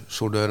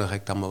zodanig heb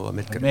ik dan maar wat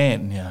met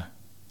kunnen. Ja.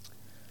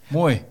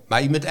 Mooi.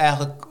 Maar je moet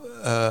eigenlijk...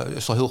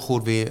 is al heel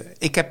goed weer.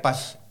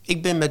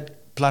 Ik ben met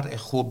Plat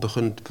echt goed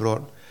begonnen te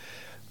praten.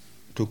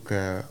 Toen ik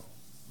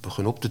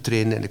begon op te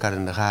trainen en ik had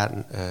in de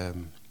gaten...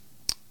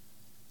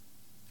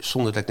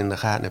 zonder dat ik in de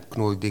gaten heb,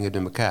 knooi ik dingen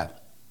door elkaar.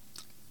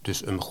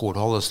 Dus om goed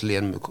Hollands te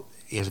leren, moet ik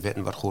eerst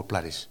weten wat goed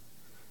Plat is.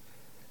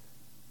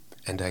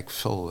 En daar heb ik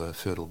veel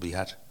voordeel bij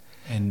had.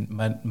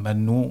 Maar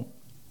nu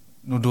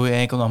doe je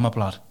enkel nog maar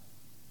Plat?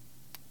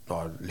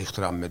 Nou, het ligt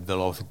eraan met wel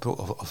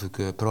of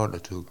ik praat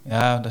natuurlijk.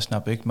 Ja, dat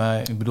snap ik.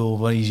 Maar ik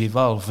bedoel, je ziet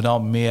wel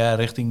vooral meer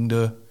richting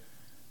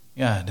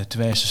de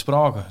Twentse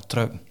spraken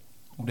drukken.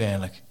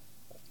 Uiteindelijk.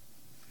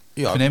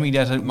 Ja, verneem ik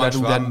dat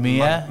doe dat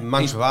meer?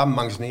 Mangs waar,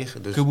 mangs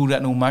niet. Dus. Kun je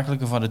dat nou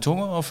makkelijker van de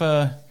tongen? Of,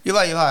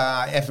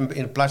 Ja, even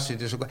in de plaats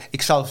zitten. Dus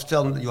ik zal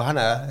vertellen,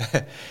 Johanna,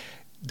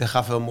 dat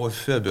gaf wel een mooi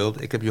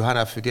voorbeeld. Ik heb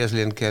Johanna voor het eerst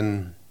leren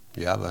kennen,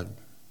 wat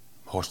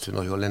hoort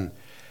nog heel lang.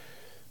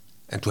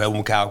 En toen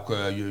hebben we elkaar ook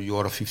een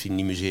jaar of 15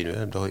 niet meer zien,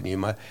 hè? Dat weet ik niet.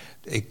 Maar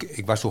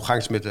ik was toen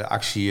gangs met de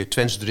actie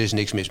Twentsk, er is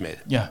niks mis mee.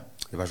 Ja.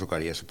 Dat was ook al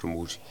de eerste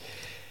promotie.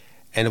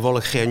 En dan wilde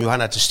ik geen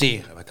Johanna te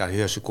stegen. Ik had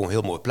gehoord, ze kon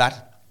heel mooi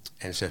Plat.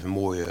 En ze heeft een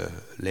mooie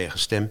lege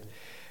stem.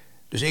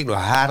 Dus ik nog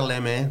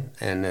Haarlem in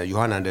en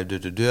Johanna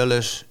de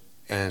deurlus.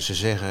 En ze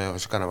zeggen,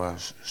 ze kan er wel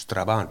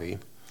strabaan bij.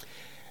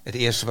 Het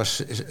eerste was,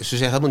 ze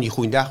zeggen helemaal niet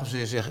goeiedag.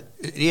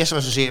 Het eerste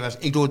wat ze zeggen was,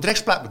 ik doe het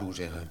Dreksplat bedoel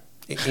zeggen.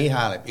 In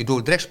Haarlem. Ik doe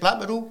het Dreksplat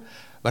bedoel.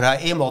 Maar hij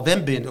eenmaal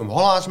wend bent om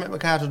Hollands met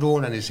elkaar te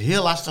doen, dan is het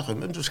heel lastig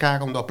om te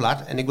schakelen naar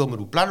Plat. En ik wil me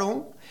doen Plat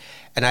doen.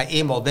 En hij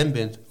eenmaal wend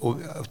bent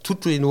om toe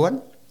te doen.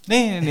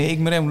 Nee, ik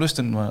moet hem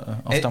lusten,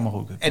 of dat mag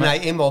ook. En hij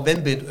eenmaal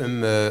wend bent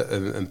om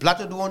een Plat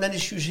te doen, dan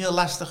is het dus heel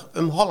lastig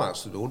om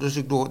Hollands te doen. Dus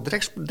ik doe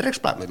het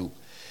Dreksplat me doen.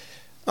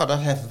 Nou, dat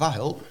heeft wel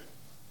heel.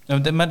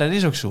 Maar dat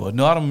is ook zo.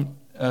 Daarom,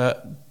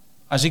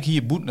 als ik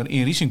hier boet naar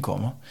in Riesen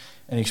kom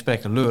en ik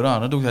spreek de leur aan,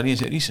 dan doe ik dat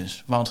eerst in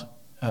Riesens. Want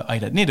als je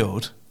dat niet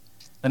doet,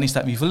 dan is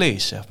dat weer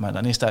verlees, zeg maar.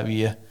 Dan is dat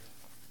weer.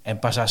 En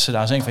pas als ze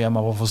daar zeggen van ja,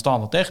 maar we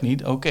verstaan het echt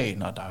niet. Oké,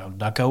 nou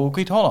daar kan ook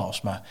iets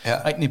Hollands. Maar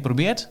als je het niet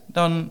probeert,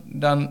 dan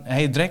heb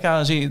je drek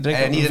aan. Zie je drek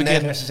aan. En niet de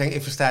mensen zeggen,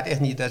 ik versta echt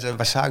niet dat ze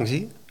wat zagen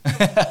zie.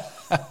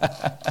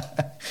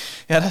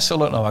 Ja, dat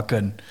zal ook nog wel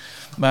kunnen.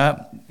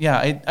 Maar ja,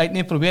 als je het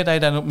niet probeert, dat je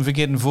dan op een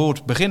verkeerde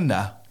voet begint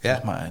daar. Ja.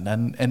 Zeg maar.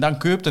 En dan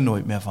kun je er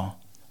nooit meer van.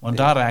 Want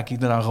daar raak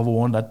ik er dan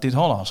gewoon dat dit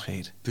Hollands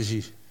geeft.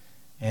 Precies.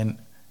 En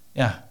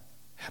ja.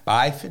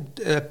 Maar ik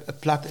vind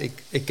Plat,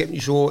 ik heb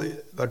niet zo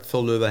wat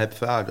veel we hebben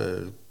van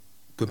de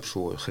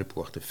zo grip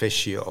wordt de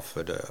vestje of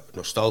de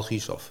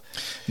nostalgisch of.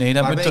 Nee,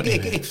 dat maar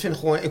ik vind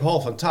gewoon, ik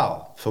hou van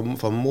taal,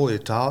 van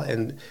mooie taal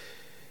en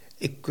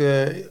ik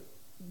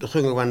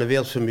ging ook aan de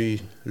wereld van mijn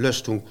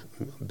lust toen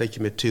een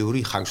beetje met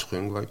theorie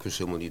gangsging, want ik wist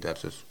helemaal niet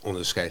dat het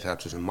onderscheid had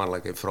tussen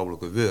mannelijke en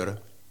vrouwelijke woorden.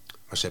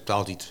 Maar ze hebben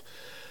altijd,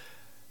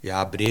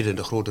 ja, beneden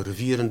de grote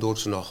rivieren doet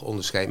ze nog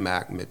onderscheid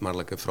maken met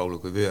mannelijke en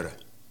vrouwelijke woorden.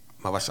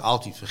 Maar wat ze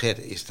altijd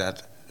vergeten is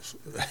dat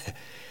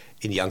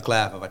in die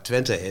enclave wat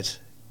Twente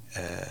heeft,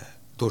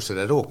 doet ze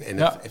dat ook.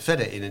 En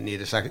verder in het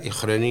Nederland, in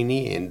Groningen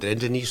niet, in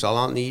Drenthe niet,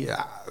 Salland niet,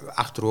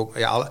 Achterhoek,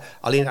 ja,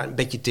 alleen een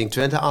beetje tegen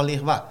Twente aan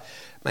ligt wat.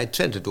 Maar in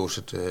Twente doet ze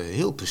het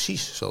heel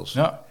precies zelfs.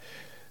 Ja.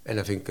 En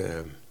dat vind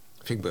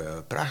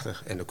ik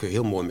prachtig. En dan kun je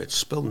heel mooi met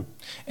spelen.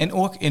 En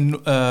ook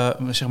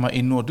zeg maar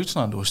in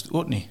Noord-Duitsland doet ze het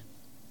ook niet.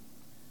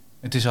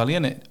 Het is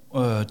alleen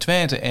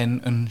Twente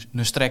en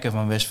een strekker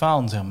van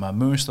Westfalen, zeg maar,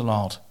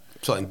 Münsterland.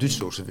 Zo in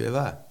Duitsland is het weer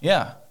waar.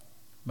 Ja,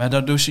 maar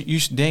dat doet ze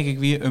juist, denk ik,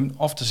 weer om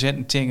af te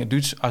zetten tegen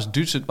Duits. Als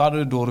Duits het wat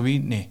doet, door wie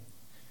nee.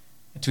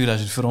 Terwijl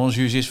als het voor ons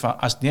juist is van,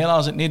 als het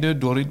Nederlands het niet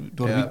doet, door wie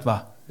het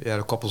wat. Ja,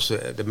 de koppels,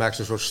 dat maakt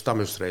een soort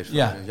stammenstreef.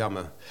 Ja.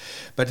 Jammer.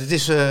 Maar het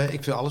is,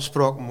 ik vind alle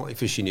spraken mooi. Ik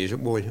vind Chinees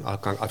ook mooi. Al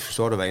kan ik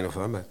afgestorven weinig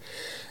van. Maar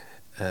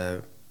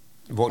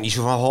wat niet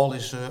zo van hol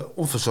is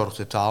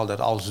onverzorgde taal, dat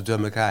alles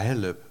door elkaar heen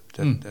loopt.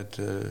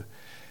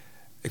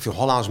 Ik vind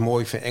Hollands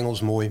mooi, ik vind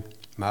Engels mooi.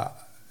 Maar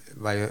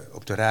waar je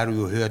op de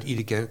radio hoort,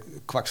 iedere keer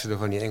kwaksen er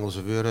van die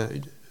Engelse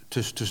woorden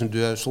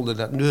tussendoor zonder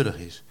dat het nodig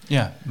is.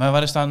 Ja, maar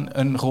wat is dan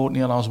een groot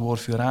Nederlands woord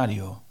voor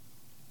radio?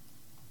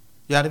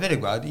 Ja, dat weet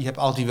ik wel. Je hebt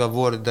altijd wel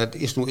woorden, dat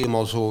is nu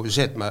eenmaal zo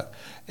gezet. Maar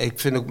ik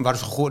vind ook, maar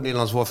zo'n groot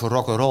Nederlands woord voor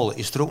rock'n'roll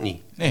is er ook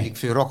niet. Nee. Ik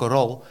vind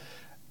rock'n'roll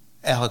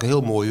eigenlijk een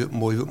heel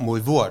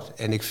mooi woord.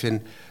 En ik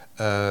vind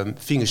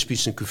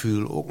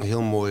vingerspitsengevoel ook een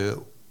heel mooie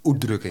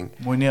uitdrukking.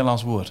 Mooi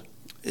Nederlands woord.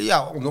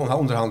 Ja,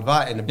 onderhand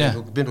waar. En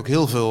er bent ook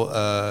heel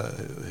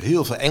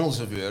veel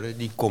Engelse woorden,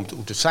 die komt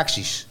uit de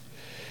Saxisch.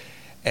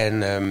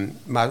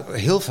 Maar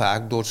heel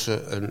vaak doet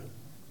ze een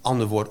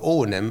ander woord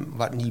overnemen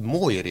wat niet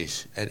mooier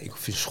is. En ik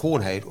vind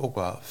schoonheid ook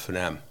wel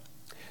voornaam.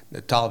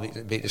 De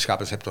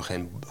taalwetenschappers hebben toch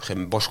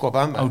geen boskop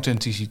aan. Maar,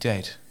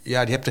 authenticiteit.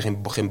 Ja, die hebben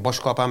er geen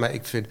boskop aan. Maar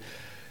ik vind,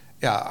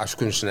 ja, als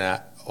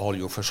kunstenaar hou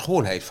je ook van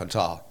schoonheid van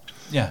taal.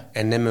 Ja.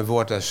 En neem een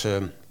woord als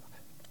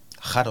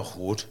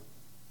gaddengoed.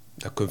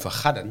 Dat kun je van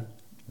gadden.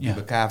 Die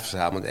elkaar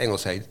verzamelen. In het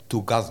Engels heet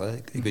together.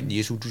 Ik weet niet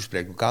eens hoe het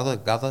toespreekt.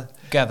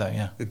 Together,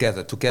 ja.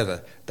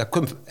 Together.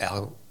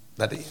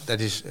 Dat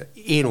is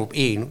één op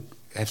één.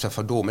 Heeft dat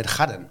vandoor met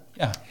gadden.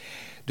 Ja.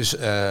 Dus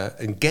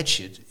een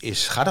gadget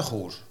is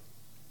gaddengoed.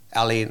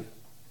 Alleen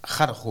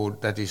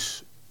gaddengoed,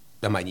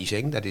 dat mag je niet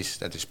zeggen.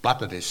 Dat is plat,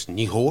 dat is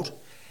niet goed.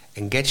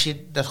 En gadget,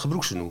 dat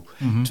gebruiken ze nu.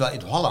 Mm-hmm. Terwijl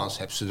in het Hollands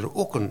hebben ze er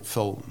ook een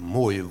veel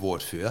mooie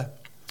woord voor.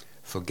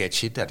 Voor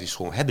gadget, dat is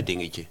gewoon hebben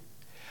dingetje.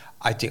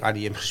 Als ik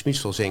Annie hem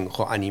gesmied wil zeggen,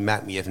 goh Annie,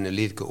 maak me even een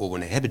leedje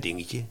over een hebben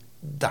dingetje,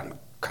 dan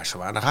kan ze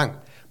wel aan de gang.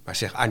 Maar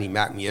zeg Annie,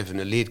 maak me even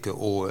een leedje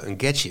over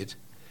een gadget,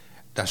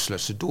 dan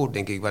sluit ze door,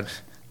 denk ik. Want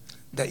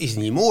dat is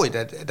niet mooi,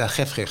 dat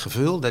geeft geen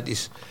gevoel. Dat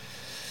is.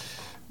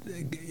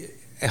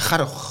 En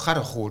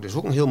gaddengoed is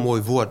ook een heel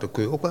mooi woord, daar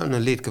kun je ook wel een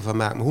leedje van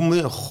maken. Maar hoe moet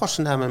je in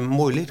godsnaam een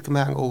mooi leedje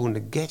maken over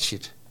een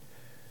gadget?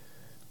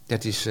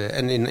 Dat is.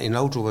 En in de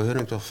auto, we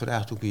horen toch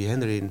vandaag ook hier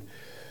Henry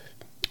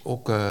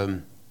ook.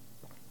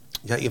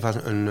 Ja, je was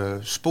een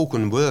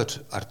spoken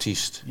word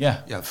artiest.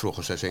 Ja. Ja,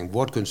 vroeger zou je zeggen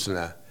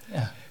woordkunstenaar.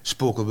 Ja.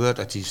 Spoken word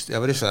artiest. Ja,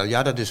 wat is dat?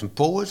 Ja, dat is een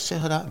poet,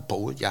 zeggen dat. Een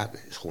poet, ja, dat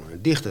is gewoon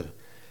een dichter.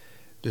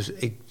 Dus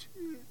ik.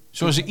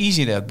 Zoals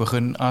easy dat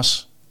begon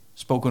als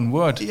spoken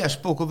word. Ja,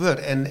 spoken word.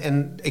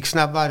 En ik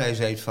snap waar hij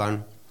zei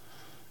van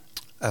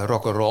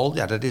rock'n'roll,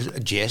 ja, dat is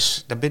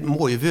jazz. Dat zijn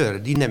mooie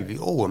woorden, die nemen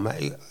we over. Maar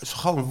zo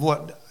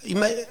gewoon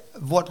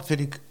woord vind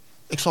ik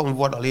Ik zal een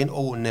woord alleen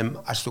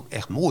overnemen als het ook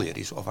echt mooier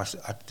is. Of als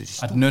het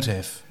is Het nut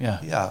heeft, ja.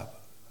 Ja,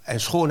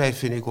 en schoonheid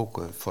vind ik ook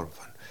een vorm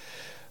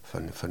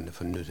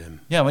van nut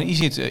hebben. Ja, maar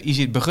je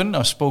zit begonnen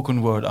als spoken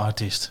word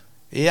artist.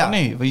 Ja, Oh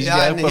nee, want je ja,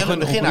 zit ook in het begin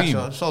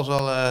begonnen ook zo. Zoals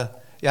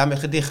al, met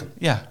gedichten.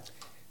 Ja, Er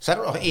staat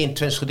ook nog 1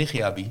 Twentsk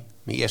gedichtje, Abi.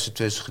 Mijn eerste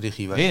Twentsk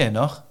gedichtje was. weet je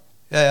dat nog?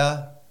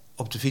 Ja,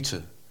 op de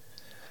fietsen.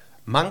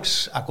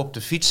 Mangs, als ik op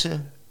de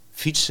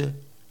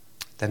fietsen,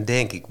 dan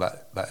denk ik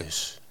bij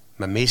ons.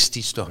 Maar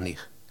meestal toch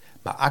niet.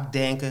 Maar als ik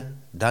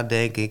denken, dan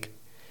denk ik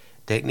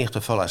niet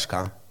te veel als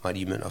kan, maar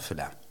die moet nog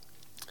vandaan.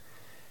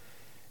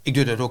 Ik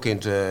doe dat ook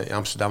in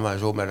Amsterdam en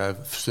zo, maar daar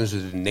verstunnen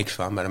ze er niks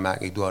van, maar dan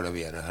maak ik door er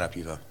weer een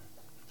grapje van.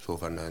 Zo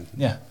van,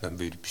 dan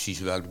weet je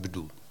precies wat ik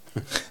bedoel.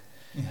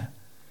 Ja.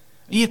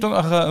 Je hebt ook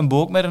nog een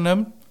boek met een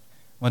hem,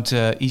 want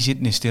je zit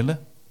in stille.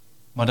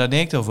 Maar daar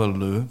denkt al wel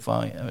leu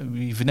van,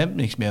 je verneemt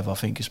niks meer van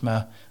Finkers,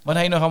 maar wat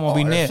hij nog allemaal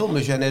de film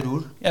is ja net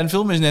hoe. Ja, een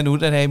film is net hoe,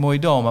 dat hij mooi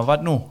door, maar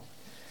wat nou?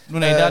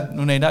 Toen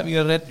hij dat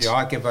weer redt.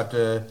 Ja, ik heb wat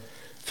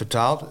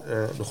vertaald.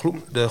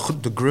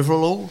 De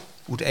Gruffalo,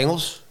 uit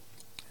Engels.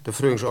 De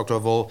vreugde ze ook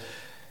toch wel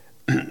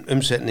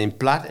omzetten in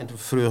Plat. En toen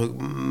vreugde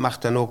ik, mag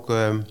dan ook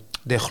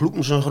Den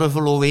Gloepensen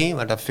Gruffalo weer,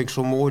 want dat vind ik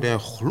zo mooi. Den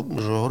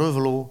Gloepensen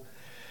Gruffalo.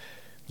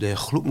 Den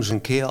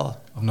Gloepensen Keel.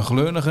 Of een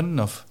gleunigen,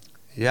 of...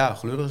 Ja,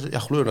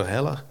 gleurig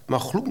heel. Maar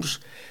gloems.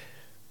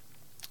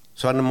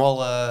 Ze hadden hem al,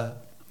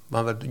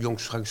 maar wat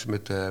jongens straks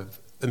met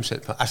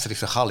omzet van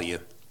Asterix en Gallië.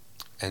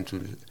 En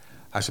toen,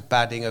 als een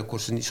paar dingen kon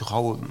ze niet zo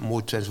gauw een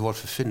mooi Twents woord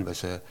vervinden.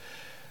 Maar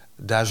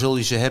daar zul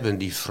je ze hebben,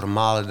 die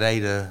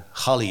vermalendijde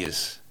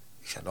Galliërs.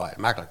 Ik zei, nou ja,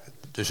 makkelijk.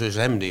 Dus ze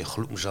hebben die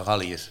gloepense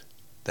Galliërs.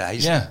 Daar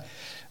is Ja.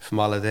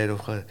 vermalendijde of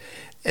Galliërs.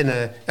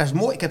 En dat is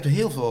mooi, ik heb er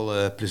heel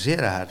veel plezier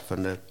gehad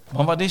van.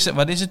 Maar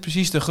wat is het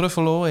precies? De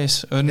Gruffalo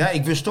is een... Ja,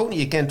 ik wist ook niet,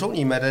 je kent het ook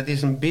niet, maar dat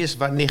is een beest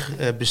wat niet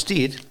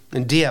besteedt.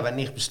 Een dier wat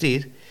niet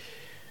besteedt.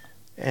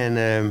 En,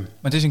 Maar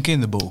het is een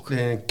kinderboek.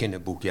 Een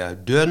kinderboek, ja.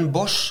 Den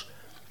bos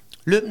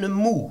loopt een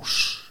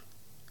moes.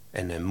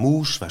 En een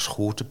moes was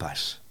goed te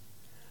pas.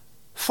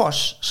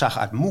 Vos zag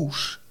uit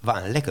moes wat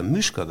een lekker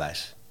muske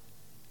was.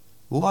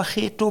 Waar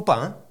geet het op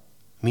aan?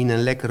 Min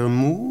een lekkere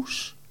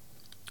moes?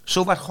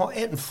 Zo wat gewoon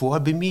eten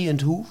voor bij mij in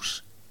het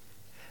huis.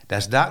 Dat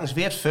is dagelijks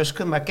weer het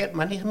fuske, maar ik heb het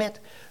maar niet met.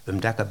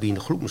 Omdat ik bij een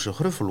Gloepensen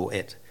Gruffalo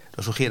eet.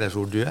 Dan zo gaat dat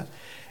zo deur.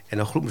 En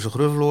een Gloepensen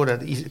Gruffalo,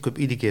 dat komt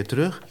iedere keer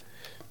terug.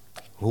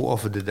 Hoe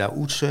of het er daar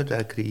uitzet,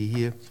 dat krijg je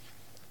hier.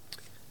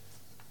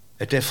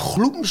 Het heeft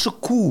Gloepense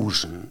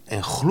koersen.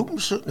 En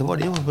Gloepense, dat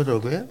wordt heel wat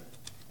ook weer.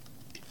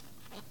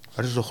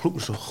 Wat is de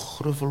Gloepense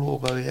Gruffalo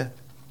ook alweer?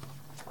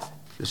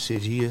 Dat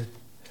zit hier.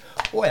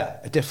 Oh ja,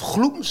 het heeft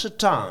Gloepense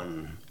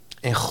taan.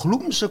 En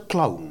Gloepense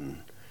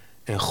klauwen.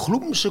 En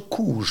Gloepense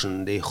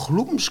koersen die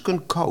Gloeps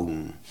kunnen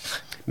kauwen.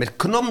 Met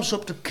knoms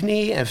op de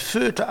knie en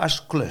feuten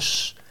als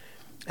klus.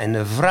 En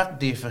een vrat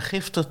die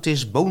vergiftigd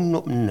is bonen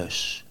op een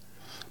nus.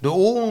 De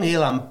ogen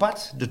heel aan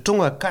pad, de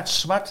tongen kat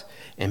zwart.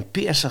 En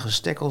peersige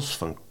stekkels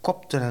van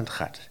kop tot aan het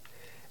gat.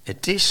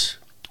 Het is,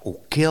 ook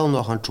keel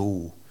nog aan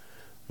toe,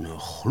 een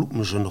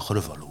Gloepense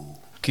Gruffalo.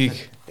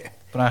 Kijk,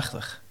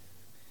 prachtig.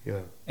 Ja.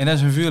 En dat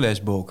is een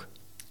vuurlesboek.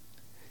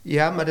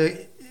 Ja, maar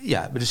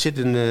er zit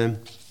een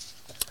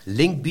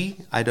link bij.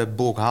 Als je dat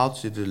boek haalt,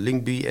 zit er een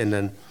link bij. En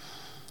dan,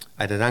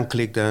 als je dat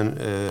aanklikt, dan...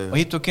 Maar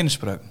je hebt ook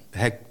kinderspreuken.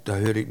 Daar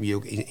hoor ik me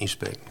ook in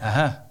spreken.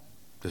 Aha.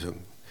 Dus, ook,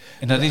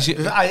 En dat is...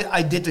 dus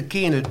als dit een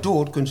keer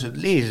dood, kun je het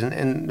lezen.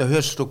 En dan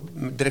hoort ze het ook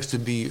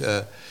direct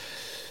bij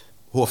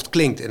hoofd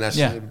klinkt. En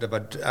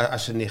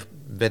als ze niet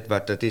weet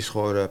wat dat is,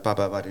 gewoon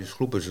papa, wat is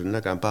Gloepensen?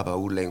 Dan kan papa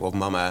uitleggen of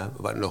mama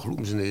wat nog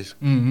Gloepensen is.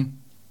 Mm-hmm.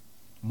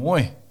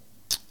 Mooi.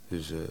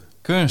 Dus,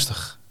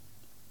 Kunstig.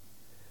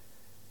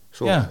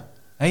 zo. Ja.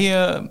 Hey,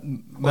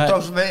 We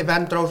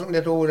hadden trouwens ook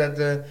net over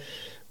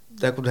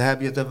dat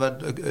heb je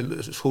wat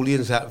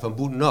scholieren zaten van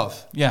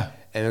boetenaf. Ja.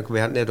 En we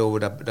hadden het net over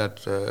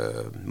dat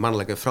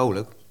mannelijk en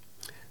vrouwelijk.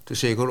 Toen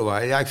zei ik ook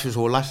wel, ja, ik vind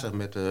het zo lastig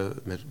met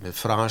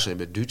Frans en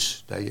met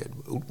Duits.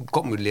 Hoe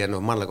komt je leren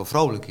nog mannelijk of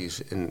vrouwelijk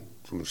is? En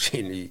toen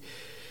zei die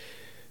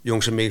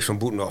jongens en meisjes van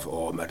boetenaf,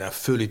 oh, maar daar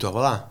vul je toch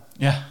wel aan.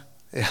 Ja.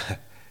 Ja.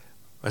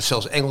 Maar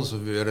zelfs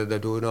Engelse woorden, daar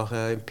doe je nog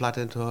in Plat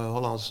en het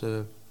Hollands.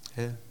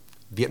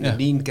 Wie hebt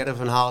niet een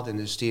caravan haalt en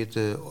er staat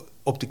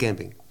op de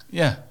camping.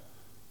 Ja.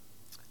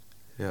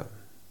 Ja.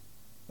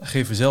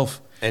 Geef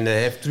zelf. En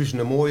heeft Truus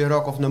een mooie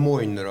rok of een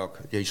mooie rok?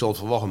 Je zult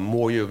verwachten een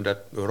mooie, omdat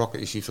een rok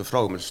is iets voor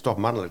vrouw, maar het is toch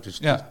mannelijk. Dus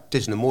het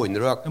is een mooie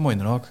rok. Een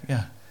mooie rok,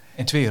 ja.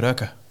 En 2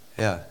 rukken.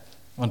 Ja.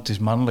 Want het is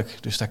mannelijk,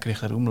 dus daar kreeg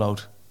dat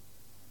omlood.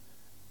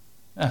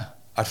 Ja.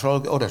 Als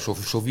vrouwelijk, dat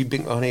is zo wie ben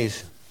ik nog niet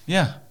eens.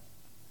 Ja.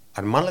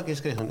 Als het mannelijk is,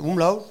 krijg je een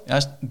omlood. Ja,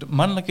 als het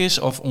mannelijk is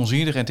of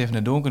onziedig en het heeft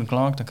een donkere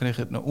klank, dan krijg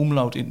je het een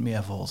omlood in het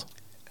meervoud.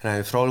 En als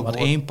een vrouwelijk Want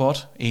wordt... 1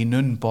 pot, 1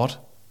 nun pot,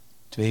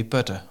 2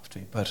 putten. Of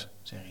 2 put,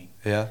 zeg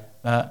je. Ja.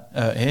 Maar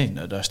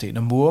nou, daar staat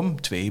een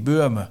boom, 2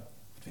 bomen.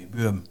 2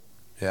 boom.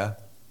 Ja.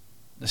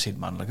 Dat zit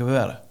mannelijke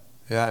woorden.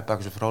 Ja, dan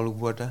pakken ze een vrouwelijk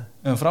woord, hè?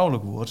 Een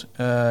vrouwelijk woord.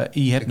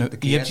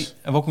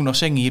 Wat ik nog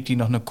zeggen, je hebt hier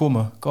nog een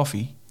komme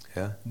koffie.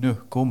 Ja. Ne,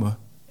 komme.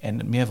 En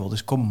het meervoud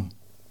is kom.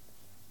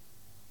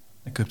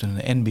 Dan kun je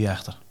er een NB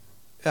achter.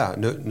 Ja,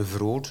 een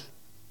verrood.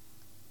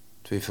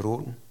 2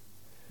 verroten.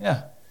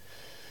 Ja.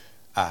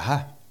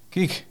 Aha.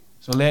 Kijk,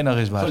 zo alleen nog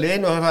eens wat.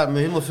 Alleen nog wat, maar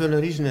helemaal veel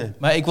riezen.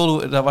 Maar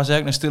dat was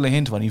eigenlijk een stille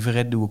hint, want die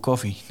verret doe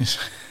koffie.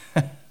 Dus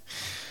Ja,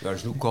 dat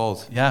is nu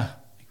koud.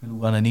 ja, ik wil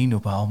wel een 9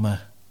 ophalen,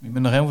 maar ik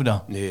ben nog even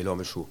dan. Nee, laat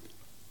me zo.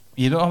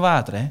 Je doet nog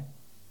water, hè?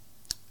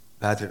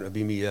 Water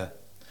bij mij, ja.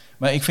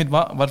 Maar ik vind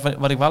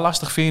wat ik wel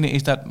lastig vind,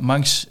 is dat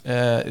mangs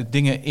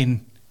dingen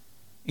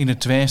in het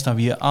Twentsk dan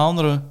weer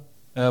andere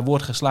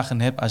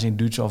woordgeslachten hebt als in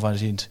Duits of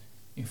als in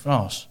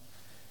Frans.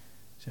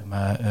 Zeg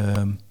maar,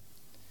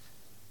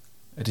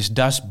 het is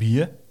das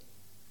bier,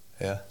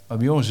 Ja. maar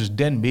bij ons is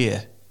den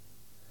beer.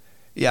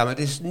 Ja, maar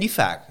het is niet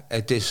vaak.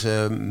 Het is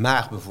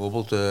maag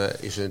bijvoorbeeld,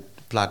 is een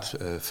Plat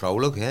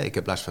vrouwelijk. Hè? Ik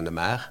heb last van de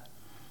maag.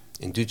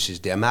 In Duits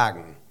is der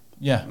magen.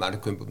 Ja. Maar dan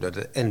komt omdat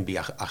er een NB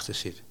achter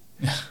zit.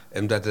 Ja.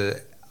 En omdat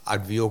als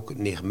we ook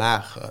niet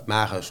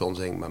magen soms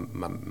zeggen,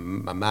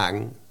 maar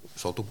magen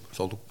zal het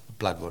ook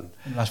plat worden.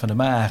 In plaats van de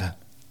magen.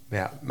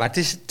 Ja, maar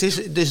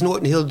het is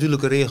nooit een heel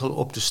duidelijke regel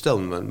op te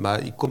stellen.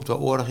 Maar je komt wel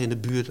oorlog in de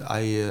buurt.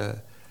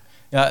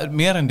 Ja, het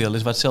merendeel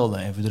is wat zelden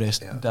en voor de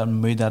rest, Ja. dan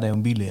moet je daar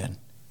even bij leren.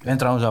 Ik ben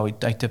trouwens al,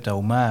 ik heb dat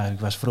ook maar. Ik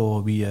was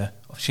vroeger bij,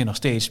 of misschien nog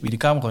steeds, bij de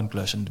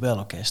Kamergrondklus in het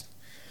Belorkest.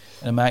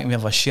 En dan maak ik me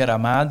wel Sierra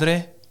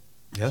Madre.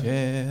 Ja?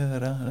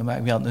 Sierra, dan maak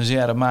ik wel een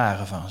zere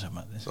magen van, zeg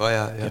maar. Dus Oh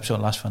ja, ik ja. heb zo'n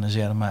last van een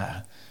zere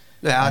magen.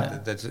 Nou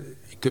ja,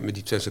 je kunt met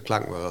die Twentse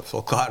klank wel voor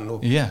elkaar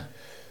op. Ja.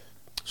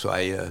 Zo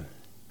hij...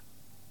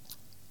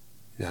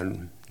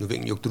 nu weet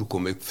ik niet ook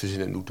terugkomen, ik verzin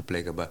het nu te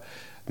plekken, maar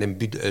neem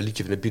een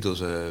liedje van de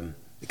Beatles.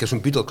 Ik heb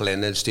zo'n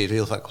Beatle-kalender en er staat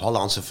heel vaak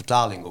Hollandse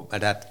vertaling op. Maar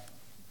dat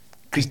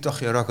klinkt toch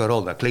geen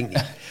rock'n'roll, dat klinkt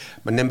niet.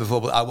 Maar neem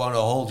bijvoorbeeld I Wanna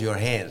Hold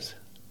Your Hand.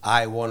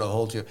 I Wanna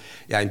Hold Your...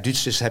 Ja, in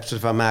Duits hebben ze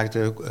ervan gemaakt,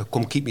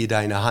 kom keep me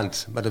daar in de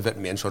hand. Maar dat werd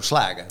meer een soort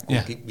slagen. Kom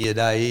Ja. keep me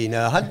daar in de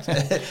hand. Zo'n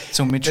Dat is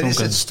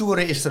mitchonken. het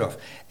stoere is eraf.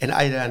 En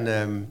als je dan,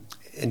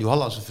 in die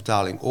Hollandse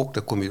vertaling ook,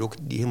 daar kom je ook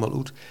niet helemaal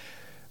uit.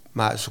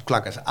 Maar zo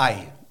klank als I,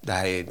 daar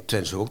heb je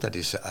Twents ook, dat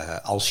is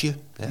alsje,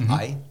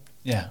 hè, I.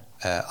 Ja.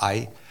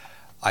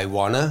 I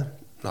wanna,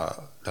 nou,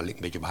 dat lijkt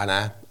een beetje op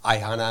Hanna. I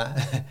Hanna.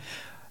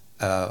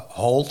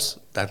 Hold,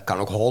 dat kan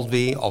ook hold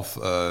zijn, of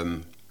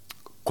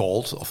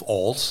cold, of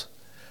old.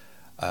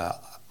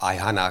 I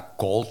Hanna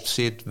cold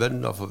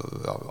zitten, of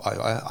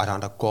I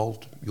Hanna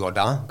cold,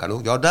 Jordan, kan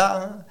ook,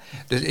 Jordan.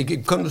 Dus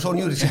ik kon er zo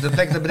niet, ik zit er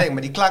plek te bedenken,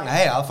 maar die klank,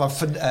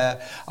 van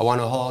I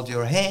wanna hold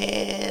your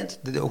hand,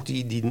 ook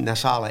die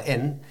nasale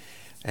N.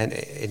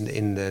 En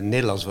in het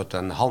Nederlands wordt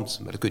dan hand,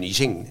 maar dat kun je niet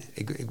zingen.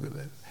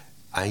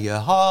 Aan je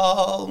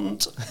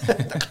hand.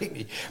 Dat klinkt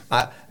niet.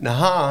 Maar een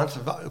hand,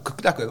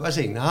 dat kun je wel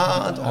zingen. Een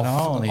hand,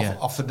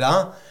 of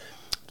verdaan.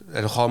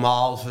 En dan gewoon maar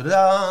al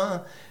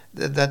verdaan.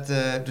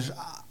 Dus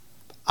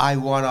I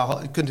wanna...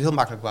 Je kunt het heel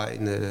makkelijk wel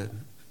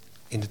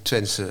in de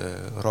Twentse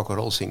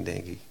rock'n'roll zingen,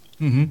 denk ik.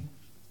 Mm-hmm.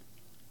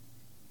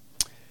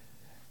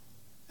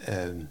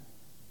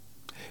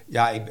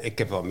 Ja, ik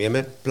heb wel meer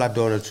met Plat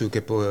door natuurlijk.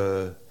 Ik heb...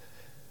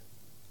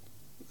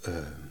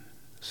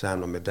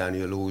 samen met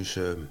Daniël Lohues,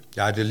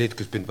 ja, de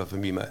liedjes bent wel van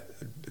mij, maar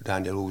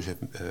Daniël Lohues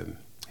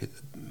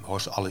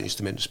heeft alle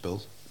instrumenten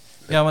speelt.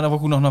 Ja, maar dan wil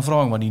ik ook nog naar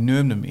vragen, want die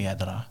neumde hem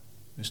eerder.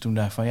 Dus toen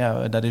dacht ik van,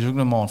 ja, dat is ook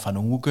een man van,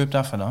 hoe kun je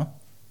dat vandaan?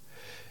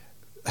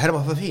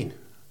 Herman van Veen,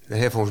 dat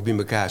heeft ons bij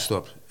elkaar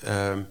gestopt.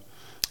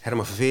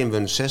 Herman van Veen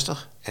was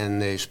 60 en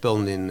hij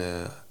speelde in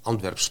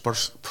Antwerpen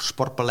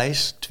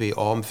Sportpaleis, 2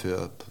 armen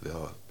voor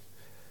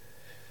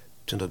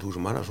 20.000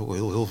 man, dat is ook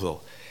heel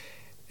veel.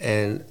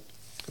 En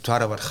toen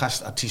waren wat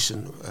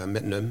gastartiesten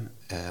met hem,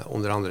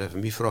 onder andere even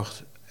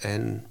Miefrocht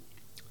en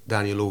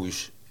Daniël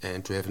Lohues.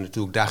 En toen hebben we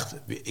natuurlijk gedacht,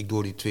 ik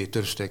doe die 2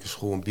 turfstekkers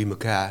gewoon bij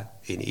elkaar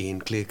in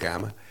 1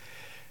 kleerkamer.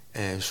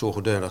 En zo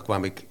gedurende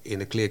kwam ik in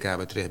de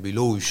kleerkamer terecht bij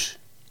Lohues.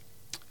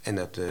 En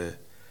dat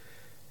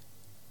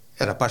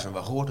pas nog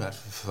wel gehoord had,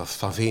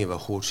 Van Veen wel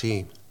goed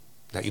zien.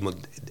 Dat iemand,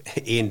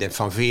 één dat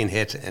Van Veen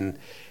had en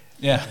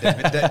Ja.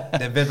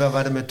 daar werd wel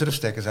wat met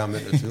turfstekkers aan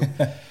met natuurlijk.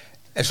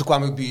 En zo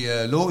kwam ik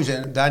bij Lohues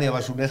en Daniël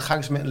was ook net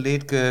gangs met een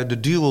leedke,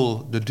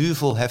 de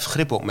duivel heeft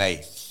grip op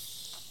mij.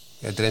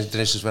 Ja,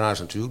 Drenthe is van ons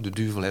natuurlijk, de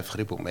duivel heeft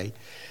grip op mij.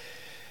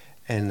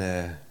 En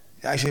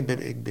ja, ik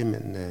ben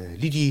met een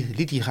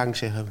Lidie gang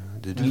zeggen.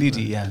 De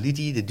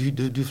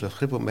duivel heeft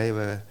grip op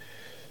mij.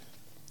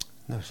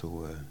 Nou,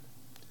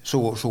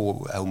 zo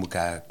hebben we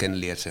elkaar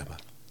kennenleerd, zeg maar.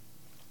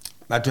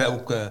 Maar toen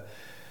ook...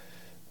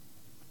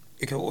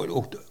 ik heb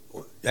ook...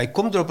 Ja, ik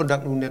kom erop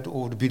dat ik nu net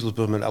over de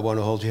Beatles met I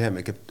Wanna Hold Your Hand.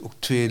 Ik heb ook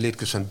 2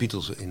 liedjes van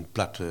Beatles in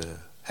Plat...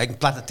 Hij een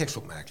platte tekst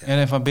op maken.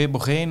 En van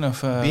Bebogeen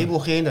of...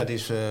 Bebogeen, dat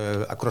is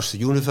Across the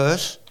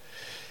Universe.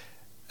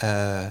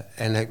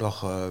 En heb ik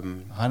nog...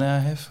 Hanna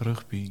heeft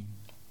rugby.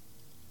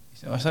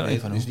 Was dat nee, een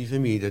van dat is niet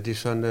van mij. Dat is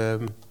van...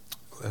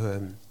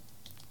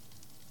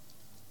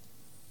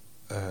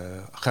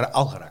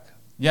 Algerak.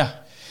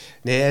 Ja.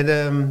 Nee,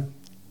 en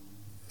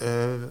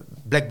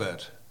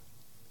Blackbird.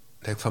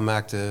 Dat heb ik van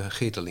maakte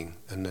Geteling.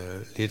 Een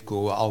liedje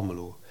over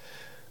Almelo.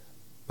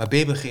 Maar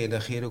BBG,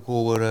 daar ging ik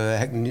over...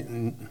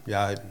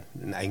 ja,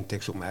 een eigen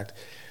tekst op maakt.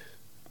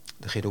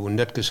 Er gaat ook een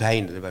Nuttkes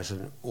Heinde. Dat was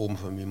een oom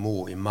van mijn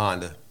moeder in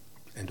Maanden.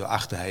 En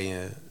daarachter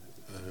hij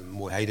een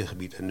mooi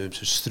heidegebied, en noemt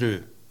ze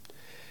Streu.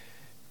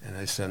 En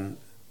hij is dan...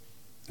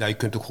 Nou, je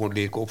kunt ook gewoon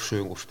leren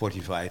opzoeken op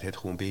Spotify. Het heeft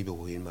gewoon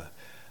Bijbel in. Maar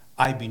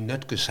I ben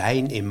Nuttkes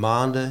Heinde in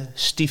Maanden,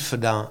 stief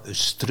vandaan een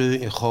Streu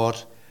in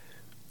Goort.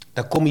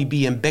 Dan kom je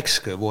bij een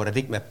bekske, waar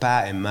ik met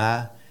pa en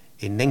ma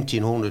in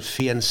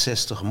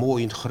 1964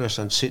 mooi in het gras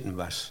aan het zitten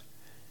was.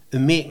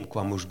 Een meken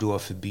kwam ons door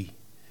voorbij,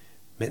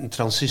 met een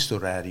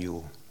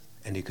transistorradio.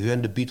 En ik hoorde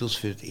de Beatles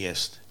voor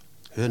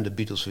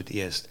het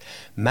eerst.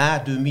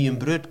 Maar doe me een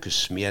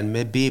broodjes meer en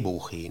met Bebo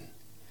ging.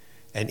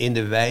 En in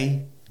de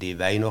wei, die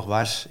wij nog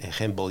was, en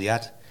geen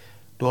biljart,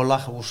 door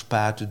lachen ons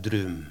pa te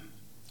drum.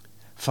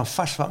 Van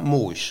vast wat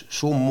moois,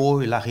 zo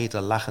mooi lag hij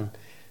te lachen,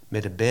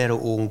 met de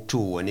berenogen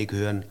toe. En ik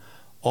hoorde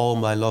All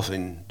My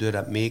Lovin' door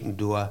dat meken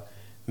door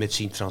met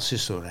zijn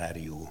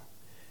transistorradio.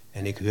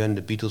 En ik hoorde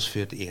de Beatles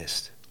voor het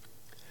eerst.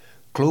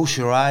 Close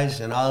your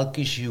eyes and I'll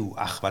kiss you.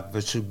 Ach, wat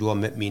wordt zo door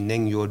met mijn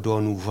neng your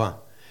door nu van.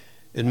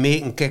 Het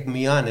meken kijkt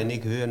me aan en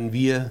ik hoorde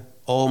weer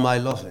All My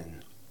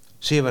Lovin'.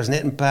 Ze was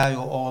net een paar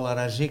jaar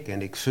ouder als ik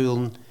en ik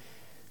voelde,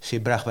 ze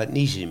bracht wat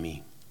nieuws in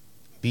me.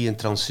 Bij een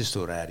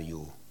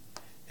transistorradio.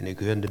 En ik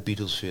hoorde de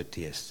Beatles voor het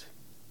eerst.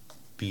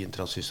 Bij een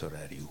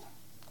transistorradio.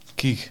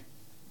 Kijk.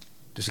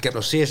 Dus ik heb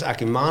nog steeds, als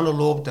ik in maanden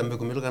loop, dan moet ik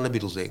onmiddellijk aan de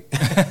Beatles denken.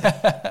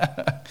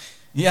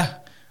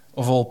 Ja,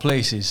 of all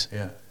places.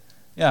 Ja.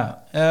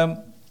 Ja,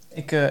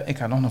 ik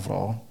had nog een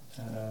vraag.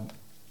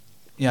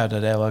 Ja,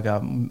 dat hebben we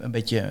al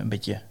een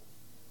beetje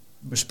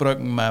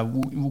besproken, maar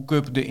hoe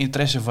kun je de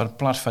interesse voor het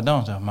Plat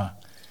vandaan, zeg maar?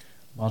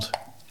 Want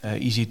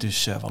je ziet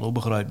dus wel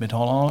opgegroeid met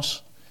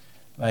Hollands,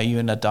 waar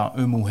je dat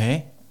dan moet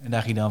hebben. En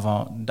dacht je dan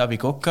van, dat wil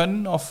ik ook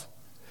kunnen, of...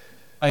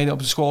 Als je op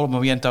de school, maar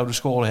wie de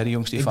school, de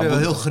jongste ik ben wel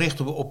heel gericht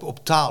op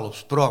taal, op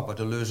spraak, wat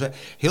de leuzen.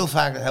 Heel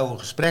vaak hebben we een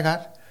gesprek gehad.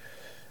 Dat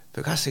vind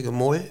ik hartstikke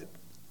mooi.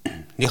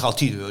 Niet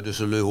altijd, dus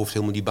de leu hoeft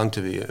helemaal niet bang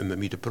te zijn met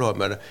mij te praten.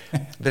 Maar daar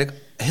ben ik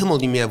helemaal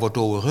niet meer wordt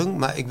overhung.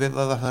 Maar ik weet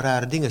wel wat voor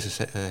rare dingen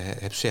ze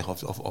heb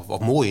zeggen, of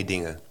mooie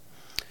dingen.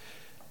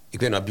 Ik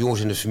ben bij ons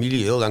in de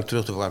familie heel lang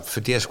terug. Voor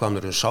het eerst kwam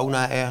er een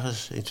sauna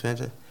ergens in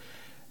Twente.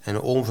 En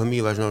een oom van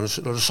mij was naar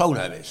de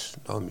sauna geweest.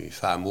 Nou, mijn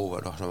vader en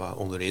moeder waren nog wel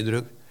onder de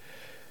indruk.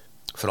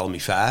 Vooral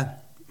mijn vader.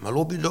 Maar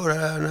loop je door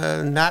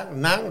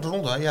naakt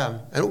rond,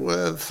 ja. En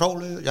ook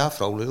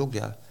vrouwelijk ook,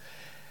 ja.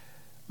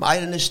 Maar als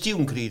je een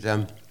stieuw krijgt,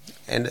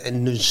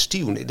 en een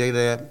stieuw, ik denk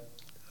dat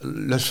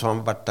lust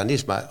van wat dan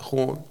is, maar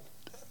gewoon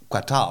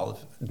qua taal,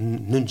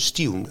 een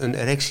stieuw, een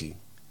erectie.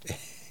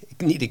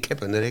 Niet, ik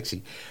heb een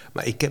erectie,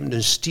 maar ik heb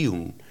een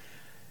stieuw.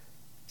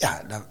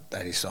 Ja,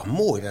 dat is toch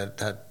mooi. Dat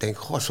denk ik,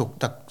 goh,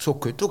 zo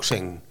kun je het ook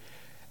zeggen.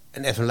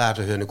 En even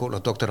later hoorde ik ook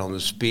nog dokter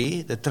Anders P.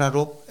 Dat trad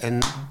op. En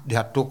die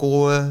had het ook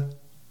over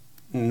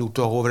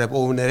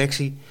een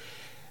erectie.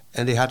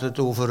 En die had het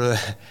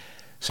over...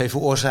 zij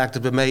veroorzaakte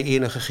bij mij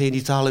enige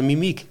genitale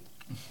mimiek.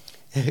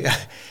 Ja,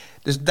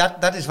 dus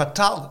dat is wat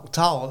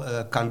taal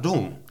kan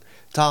doen.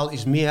 Taal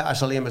is meer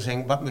als alleen maar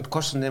zeggen... wat moet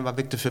kosten en wat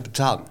ik te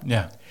betalen.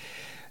 Ja.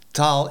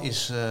 Taal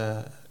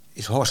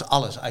is hoogst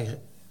alles.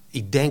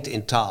 Ik denk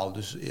in taal,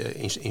 dus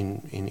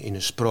in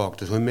een spraak.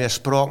 Dus hoe meer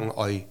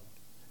spraken je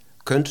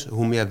kunt,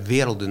 hoe meer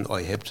werelden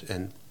je hebt.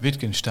 En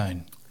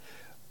Wittgenstein.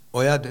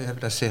 Oh ja,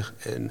 dat zegt.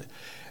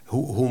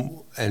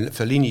 En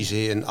Fellini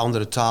zei, een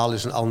andere taal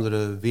is een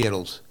andere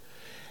wereld.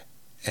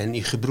 En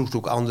je gebruikt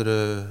ook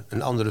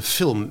een andere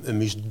film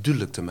om iets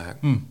duidelijk te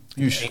maken.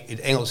 In het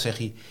Engels zeg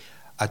je,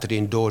 als er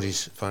een door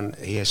is van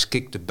he has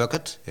kicked the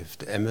bucket, heeft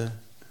de emmer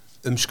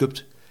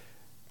umskupt.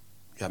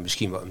 Ja,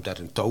 misschien wel omdat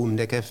een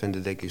toonnek heeft en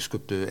dan denk je,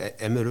 skupt de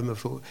emmer of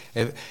zo.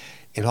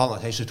 In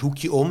Holland heeft het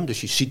hoekje om,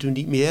 dus je ziet hem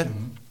niet meer.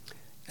 Mm-hmm.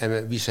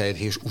 En wie zei het,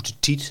 hij is uit de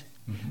tijd.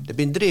 Mm-hmm. Er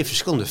zijn 3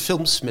 verschillende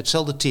films met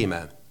hetzelfde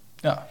thema.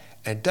 Ja.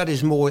 En dat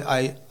is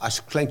mooi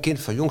als klein kind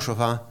van jongs af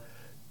aan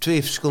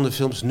 2 verschillende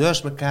films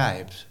naast elkaar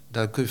hebt.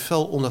 Dan kun je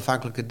veel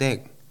onafhankelijker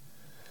denken.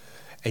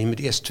 En je moet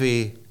eerst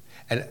 2...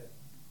 En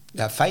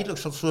ja,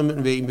 feitelijk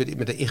zullen we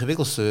met de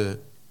ingewikkeldste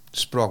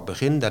spraak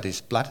beginnen. Dat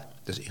is Plat.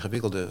 Dat is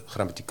ingewikkelde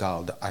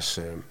grammaticaal als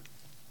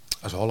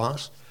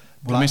Hollands.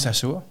 Waarom is dat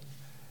zo?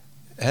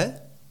 Hè?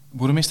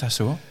 Waarom is dat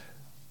zo?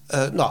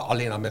 Nou,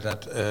 alleen al met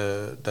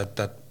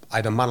dat als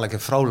je de mannelijk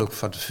en vrouwelijk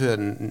van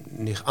tevoren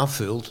niet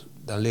aanvult,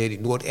 dan leer ik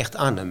nooit echt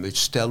aan. Dan moet je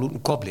stel uit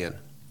een kop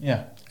leren.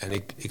 Ja. En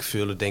ik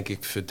vul het denk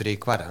ik voor 3/4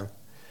 aan.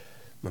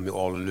 Maar mijn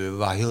oude leu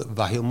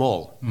was heel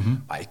mooi.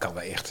 Mm-hmm. Maar ik kan me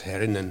echt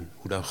herinneren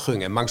hoe dat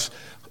ging. En mangs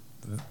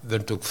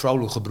werd het ook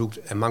vrouwelijk gebruikt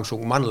en mangs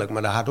ook mannelijk,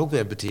 maar dat had ook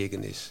weer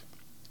betekenis.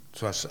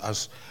 Zoals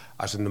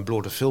als er een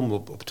blote film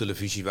op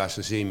televisie was,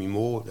 dan zei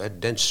Mimo,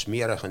 den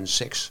smerige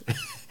seks.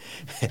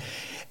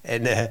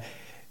 En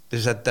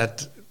dus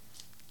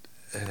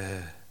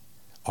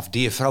of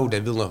die vrouw,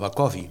 die wil nog wat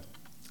koffie.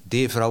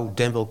 Die vrouw,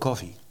 die wil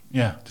koffie.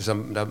 Ja. Dus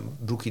dan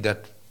broek je dat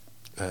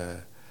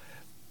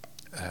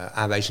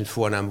aanwijzend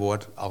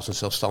voornaamwoord als een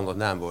zelfstandig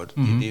naamwoord.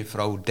 Mm-hmm. Die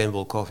vrouw, die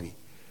wil koffie.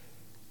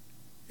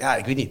 Ja,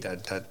 ik weet niet,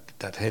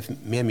 dat heeft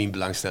meer mijn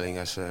belangstelling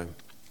als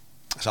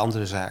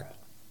andere zaken.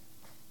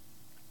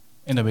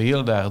 En daar ben je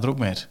hele dagen druk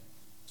met.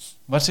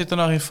 Wat zit er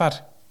nog in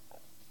vat?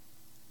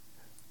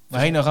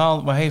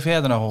 Waar hij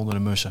verder nog onder de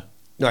mussen?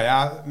 Nou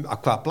ja,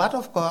 qua plat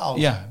of qua als?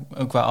 Ja,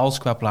 qua als,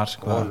 qua plat.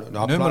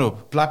 Qua nummer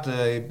op. Plat,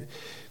 ik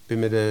ben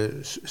met de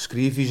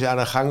schrijfjes aan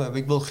de gang.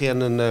 Ik wil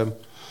gerne een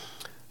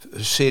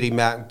serie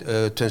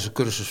maken, Twentse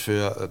cursus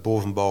voor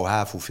bovenbouw,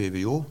 HAVO,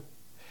 VWO.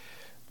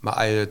 Maar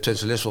als je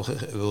Twentse les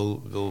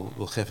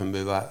wil geven,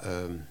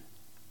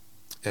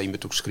 je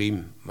moet ook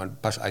schrijven. Maar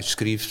pas als je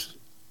schrijft,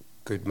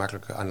 kun je het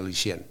makkelijker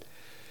analyseren.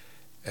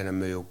 En dan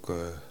moet je ook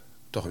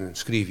toch een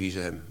schrijfjes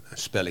hebben, een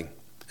spelling.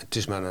 Het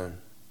is maar een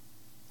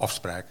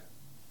afspraak.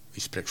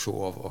 Wie spreekt zo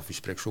of wie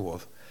spreekt zo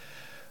af.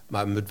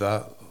 Maar het moet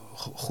wel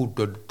goed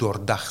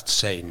doordacht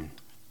zijn.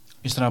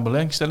 Is er een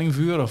belangstelling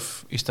voor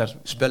of is dat...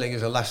 Spelling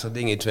is een lastig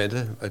ding in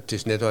Twente. Het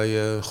is net als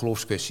je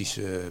geloofskwesties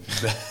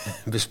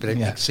bespreekt.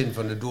 Ja. Ik zin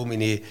van de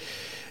dominee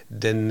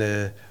Den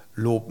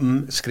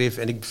Lopen schreef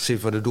en ik zin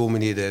van de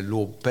dominee de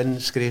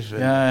Lopen schreef.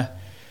 Ja.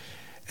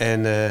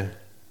 En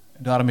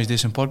daarom is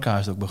deze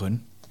podcast ook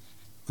begonnen.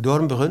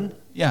 Daarom begonnen?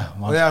 Ja,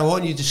 want... Ja,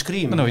 hoor niet te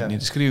schreeuwen. Maar nooit niet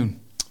te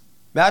schreeuwen.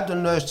 Ja, de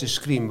neus te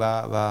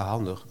schreeuwen was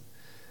handig.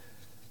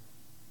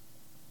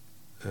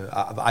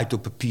 Als het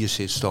op papier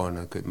zit staan,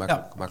 dan kun je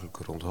het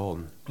makkelijker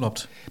onthouden.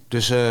 Klopt.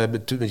 Dus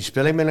met die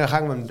spelling ben ik aan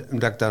de gang,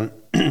 omdat ik dan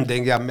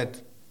denk, ja,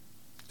 met...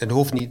 Het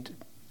hoeft niet...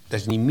 Dat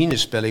is niet mijn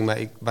spelling, maar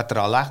wat er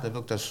al lag, dat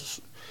wil ik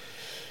dat...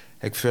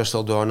 Ik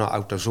voorstel door, nou,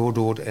 als ik dat zo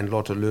doe en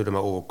laat de leuren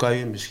maar over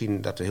kuien.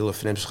 Misschien dat de hele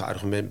vreemdste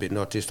argument bent,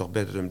 nou, het is toch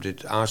beter om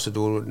dit aan te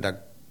doen.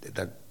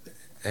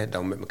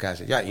 Dan met elkaar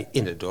zeggen, ja,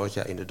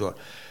 inderdaad.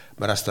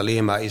 Maar als het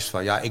alleen maar is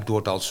van, ja, ik doe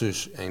het als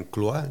zus en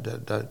klaar,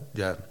 dat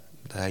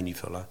ga je niet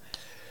vullen.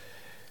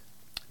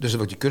 Dus dan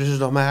wil ik die cursus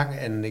nog maken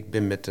en ik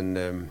ben met een...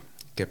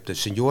 ik heb de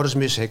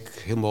seniorensmis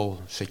helemaal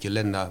Zetje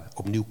Lenda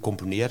opnieuw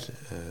componeerd.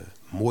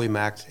 Mooi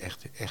maakt,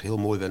 echt heel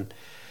mooi ben.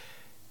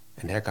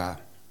 En heb ik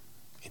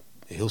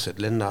heel Zet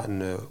Lenda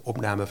een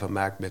opname van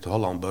maakt met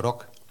Holland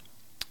Barok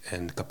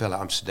en Capelle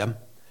Amsterdam.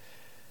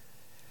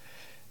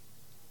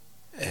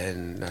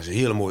 En dat is een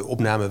hele mooie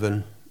opname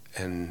van.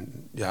 En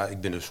ja,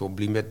 ik ben er zo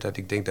blij met dat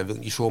ik denk, dat wil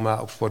ik niet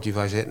zomaar op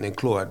Spotify zetten en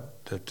klaar.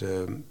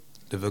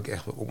 Dat wil ik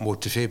echt ook een mooi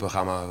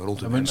tv-programma rond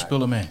de maken.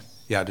 Spullen mee?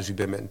 Ja, dus ik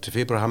ben met een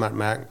tv-programma aan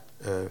het maken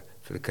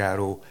voor de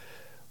KRO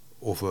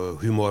over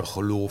humor,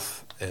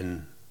 geloof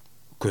en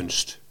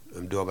kunst.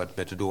 Om door wat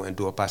met te doen en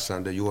doorpassen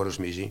aan de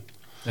Jorismissie.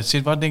 Er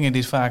zit wat dingen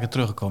die vaker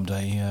terugkomt dat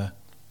je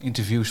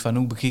interviews van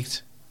hoe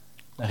bekijkt.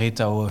 Dan heet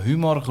het al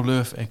humor,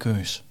 geloof en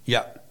kunst.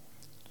 Ja,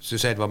 ze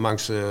zeiden wat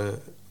mangs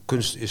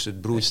kunst is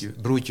het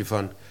broertje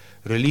van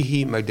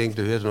religie, maar ik denk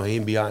dat er nog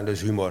één bij en dat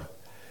is humor.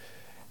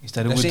 Is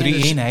dat ook een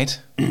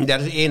drie-eenheid? Ja,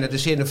 dat is één. Dat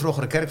is in de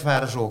vroegere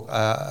kerkvaders ook.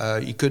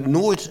 Je kunt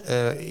nooit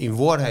in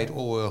waarheid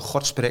over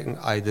God spreken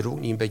als je er ook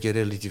niet een beetje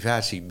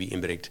relativatie bij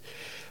inbrengt.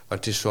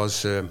 Want het is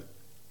zoals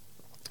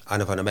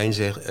Anne van der Meijn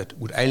zegt,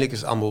 uiteindelijk is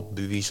het allemaal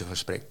bewijzen van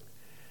spreken.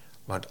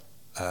 Want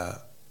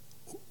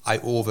als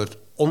je over het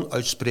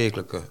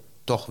onuitsprekelijke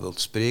toch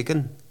wilt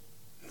spreken,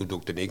 nu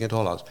doe ik het in het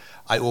Hollands,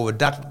 als je over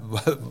dat,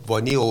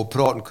 wanneer je over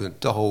praten kunt,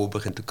 toch over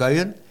begint te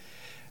kuien,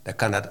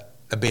 dan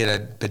ben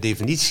je per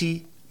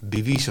definitie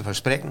bewijzen van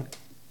spreken aan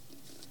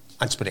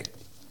het spreken.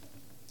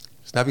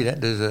 Snap je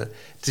dat? Dus,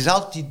 het is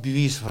altijd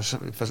bewijzen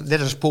van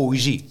net als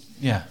poëzie.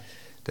 Ja.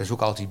 Dat is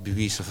ook altijd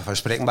bewijzen van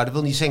spreken. Maar dat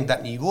wil niet zeggen dat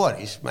het niet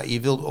waar is. Maar je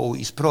wilt over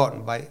iets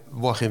praten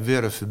waar geen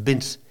woorden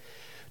verbindt.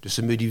 Dus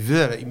dan moet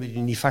je moet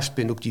niet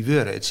vastpinnen op die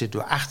woorden. Het zit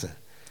doorheen.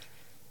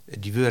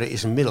 Die woorden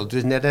is een middel.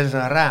 Dus net als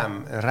een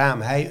raam. Een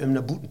raam, hij om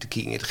naar buiten te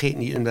kijken. Het gaat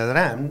niet om dat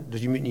raam.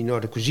 Dus je moet niet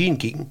naar de cuisine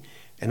kijken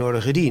en naar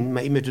de gordijn,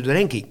 maar je moet er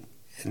doorheen kijken.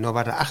 En naar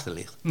wat erachter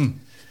ligt.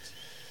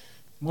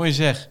 Mooi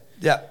zeg.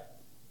 Ja.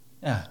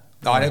 Ja.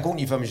 Nou, dat is ook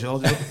niet van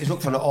mezelf. Dat is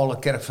ook van de oude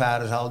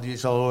kerkvaders al. Die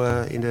is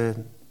al in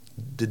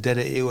de 3e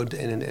eeuw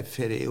en in de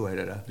 4e eeuw.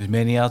 Dus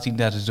meen je altijd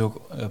dat het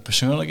ook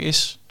persoonlijk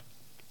is?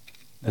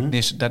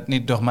 Dat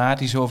niet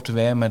dogmatisch over te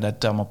werken, maar dat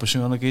het allemaal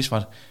persoonlijk is.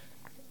 Want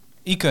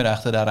ik kan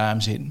achter dat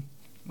raam zitten.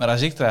 Maar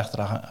als ik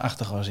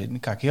erachter ga zitten,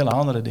 kan ik hele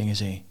andere dingen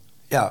zien.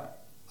 Ja,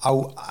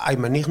 als je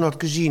maar niet naar het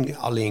cuisine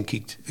alleen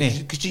kijkt. Nee.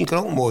 Het cuisine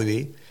kan ook mooi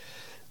weer.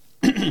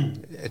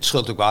 Het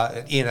scheelt ook wel.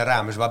 Het ene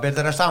raam is wat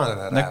beter dan het andere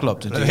raam. Dat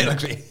klopt.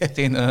 Het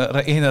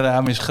ene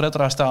raam is groter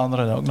dan het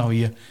andere en ook nog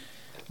weer.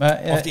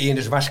 Maar, of de ene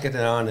is wasket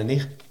en de andere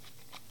niet.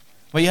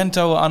 Maar jij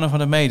touwen Anne van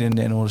der Meijden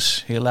en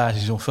ons helaas in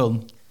zo'n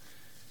film.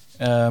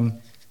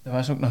 Er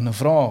was ook nog een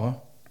vraag.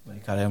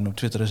 Ik had hem op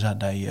Twitter gezet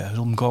dat je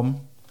rondkomt.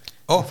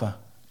 Oh.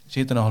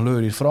 Zit er nog een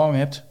leur die vragen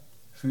hebt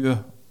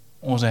voor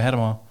onze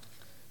Herman.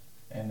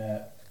 En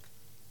even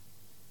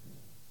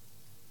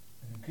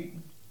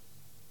kijken.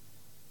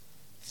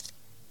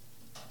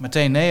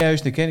 Martijn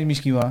Nijhuis, dat ken je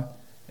misschien wel.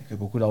 Ik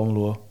heb ook het allemaal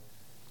door.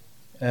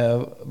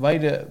 Wij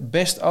de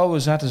best oude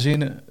zatte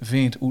zinnen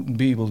vindt uit een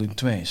Bijbel in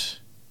Twentsk.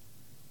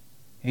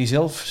 Hij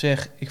zelf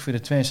zegt, ik vind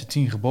de Twentse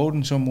 10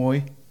 geboden zo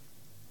mooi.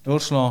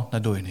 Doodslaan,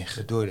 dat doe je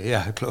niet.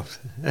 Ja, dat klopt.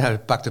 Ja,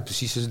 dat pakt er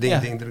precies als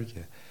ding eruit.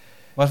 Ja.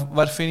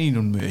 Wat vind je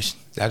nu meest?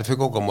 Ja, dat vind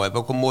ik ook wel mooi. Ik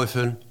heb ook een mooi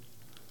film.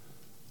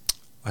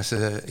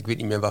 Ik weet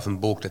niet meer wat voor een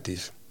boek dat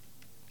is.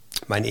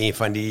 Maar een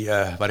van die,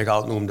 wat ik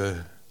altijd noemde,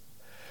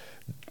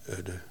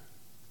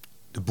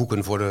 de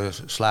boeken voor de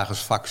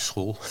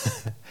slagersvakschool.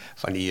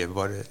 Van die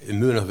worden in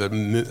Meunig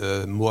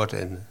werd moord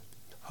en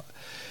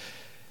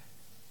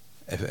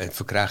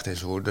verkracht en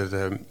zo. Maar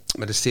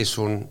er is steeds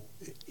zo'n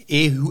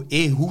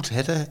Ehud,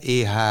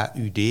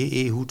 E-H-U-D,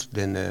 Ehud.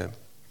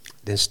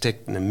 Dan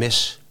steekt een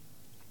mes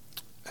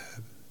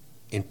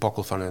in het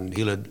pokkel van een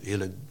hele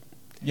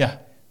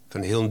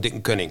van een heel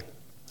dikke koning.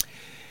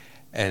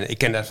 En ik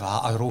ken dat verhaal,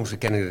 als Roomse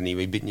ken ik dat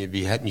niet.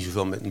 Wie hebt niet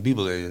zoveel met de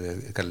Bijbel,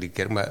 de katholieke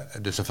kerk. Maar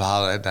dus een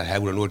verhaal, dat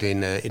hebben we nooit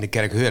in de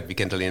kerk gehoord. Wie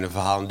kent alleen een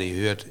verhaal die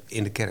je hoort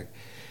in de kerk.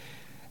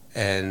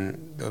 En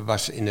er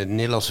was in de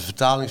Nederlandse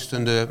vertaling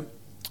stond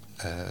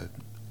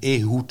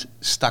Ehud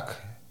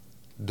stak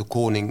de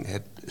koning,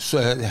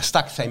 hij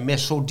stak zijn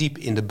mes zo diep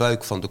in de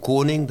buik van de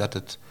koning dat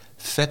het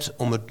vet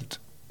om het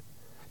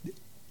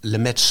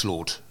lemet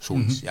sloot.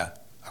 Zoiets, ja.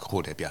 Als ik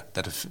gehoord heb, ja.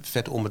 Dat het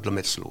vet om het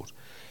lemet sloot.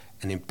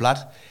 En in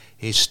Plat,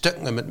 hij stuk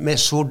hem het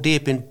mes zo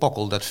diep in het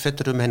pokkel dat vet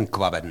er hem heen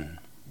kwabben.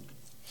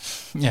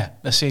 Ja,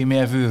 dat zie je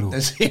meer voor.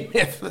 Dat zie je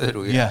meer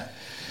voor, ja.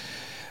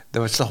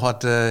 Dat was toch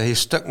wat, hij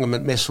stuk hem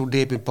het mes zo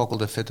diep in het pokkel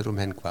dat vet er hem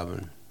heen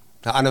kwabben.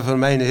 Nou, Anne van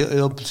mij een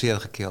heel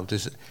plezierige kerel.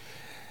 Dus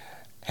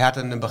hij had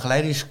een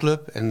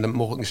begeleidingsclub en daar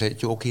mocht ik een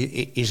zetje ook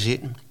in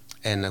zitten.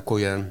 En dan kon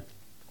je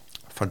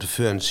van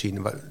tevoren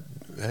zien,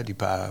 die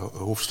paar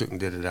hoofdstukken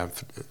die hij daar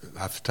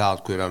had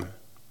vertaald, kun je dan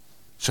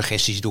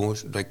suggesties doen.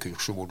 Dat kun je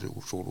zo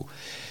doen.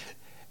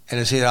 En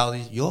dan zei hij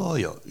altijd,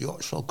 ja,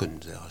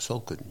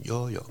 zal kunnen,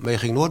 ja. Maar je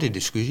ging nooit in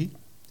discussie.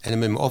 En dan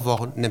met me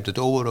afwachten, neemt het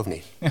over of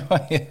niet?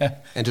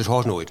 Ja. En dus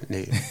hoort nooit,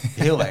 nee,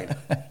 heel weinig.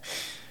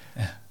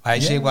 Hij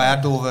zei, hij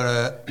had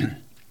over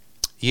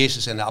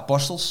Jezus en de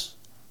apostels.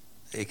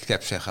 Ik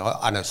heb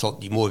zeggen, Anna zal het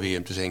niet mooi weer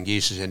om te zeggen,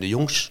 Jezus en de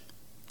jongs.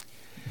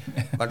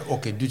 Maar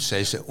ook in Duits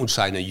zei ze, ons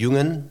zijn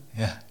jongen.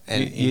 Ja,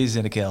 Jezus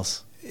en de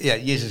kels. Ja,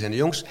 Jezus en de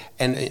jongs.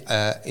 En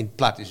in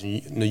Plat is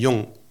een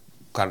jong,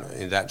 kan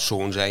inderdaad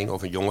zoon zijn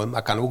of een jongen,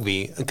 maar kan ook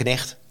weer een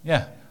knecht.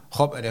 Ja.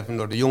 God, maar even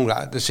naar de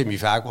jongen, dat zit me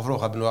vaak wel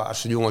vroeg,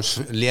 als de jongens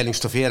leerling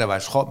stofferen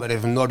was, God, maar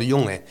even naar de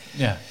jongen.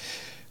 Ja.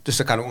 Dus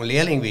dat kan ook een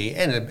leerling weer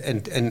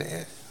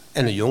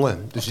en een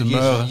jongen. Dus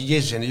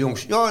Jezus en de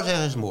jongens, ja,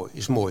 zeggen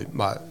is mooi.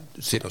 Maar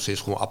er zit nog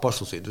steeds gewoon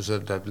apostels in. Dus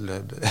dat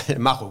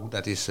mag ook.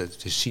 Het is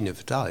syne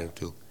vertaling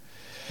natuurlijk.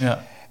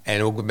 Ja.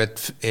 En ook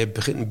met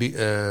begint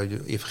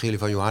evangelie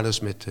van Johannes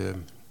met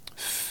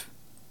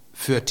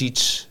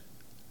voortijds.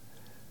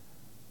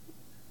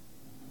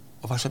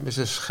 Of was dat met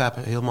de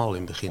schapen helemaal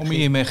in het begin? Om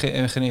hier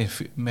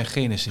met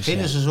Genesis.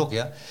 Genesis ook,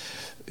 ja.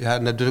 Ja,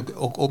 natuurlijk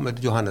ook met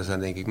Johannes dan,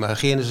 denk ik. Maar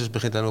Genesis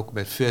begint dan ook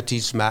met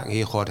voortijds maken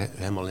Heer God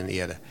helemaal in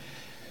erde.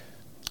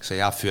 Ik zei,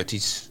 ja,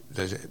 voortijds,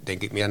 dat is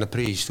denk ik meer aan de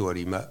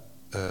prehistorie. Maar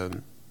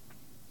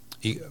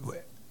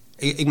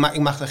ik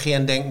mag er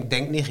geen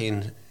denk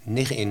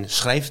niet in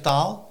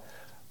schrijftaal,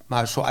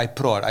 maar zo uit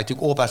praat. Uit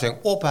opa zeggen,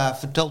 opa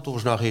vertelt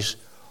ons nog eens,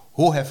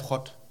 hoe heeft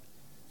God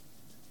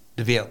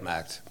de wereld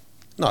gemaakt?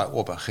 Nou,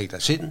 opa gaat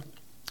daar zitten.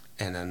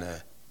 En dan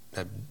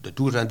dat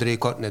doet dan 3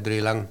 kort, net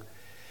 3 lang.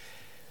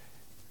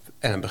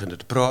 En dan begint het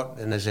te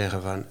praten en dan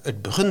zeggen van,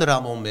 het begint er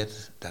allemaal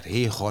met dat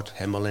Heer God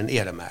hemel en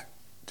erde maakt.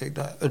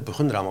 Het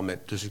begint er allemaal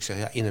met. Dus ik zeg,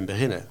 ja, in het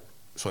beginnen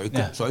zou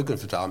je kunnen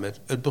vertalen met,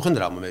 het begint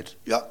er allemaal met.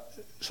 Ja,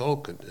 zou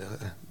ik kunnen.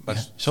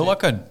 Zou wel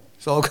kunnen.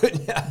 Zou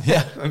kunnen,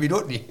 ja. Maar wie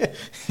doet niet?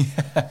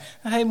 Ja,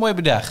 heel mooi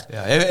bedacht.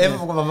 Ja,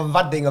 even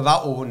wat dingen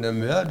waarover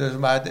hem, ja. Dus,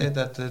 maar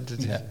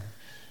dat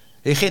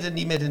je gaat het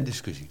niet met in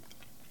discussie.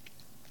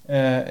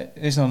 Er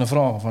is nog een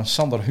vraag van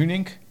Sander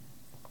Hunink.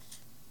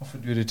 Of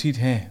het duurt de tijd,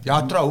 hè?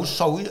 Ja,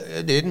 trouwens,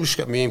 nu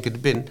schep me een keer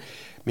binnen.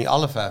 Mijn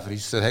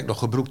allerfavoriet, dat heb ik nog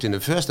gebruikt in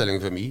de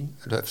voorstelling van mij.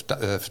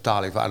 De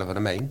vertaling van Anne van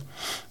der Meijn.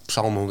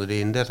 Psalm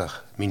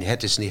 131. Mijn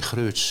het is niet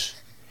groots.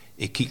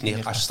 Ik kijk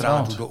niet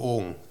astraal door de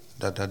ogen.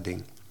 Dat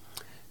ding.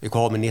 Ik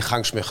hou me niet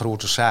gangs met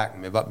grote zaken,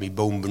 met wat mijn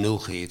boom benul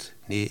geeft.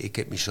 Nee, ik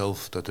heb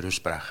mezelf tot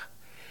rust bracht.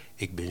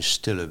 Ik ben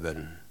stille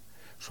ben.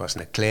 Zoals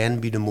een klein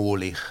bij de moor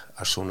ligt,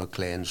 als zo'n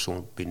klein,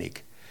 zo ben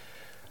ik.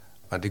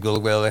 Want ik wil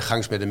ook wel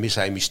gangs met een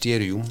missa en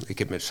mysterium. Ik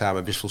heb met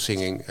samen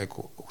wisselzinging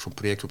ook zo'n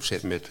project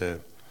opgezet met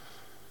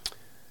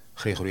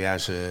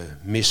Gregoriaanse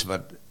mis,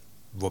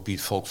 waarbij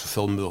het volk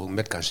zoveel mogelijk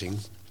met kan zingen.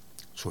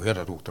 Zo hoort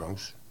dat ook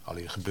trouwens.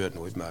 Alleen gebeurt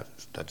nooit, maar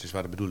dat is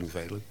waar de bedoeling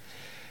eigenlijk.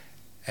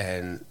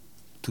 En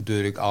toen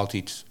deed ik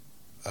altijd,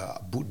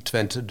 boeten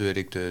Twente, deed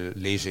ik de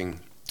lezing,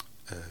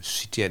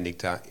 citeerde ik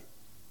daar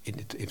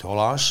in het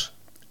Hollands.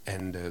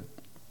 En de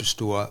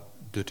pastoor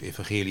doet het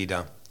evangelie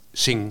dan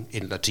zing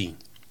in Latijn.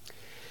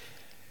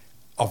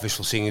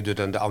 Afwissel zingen doet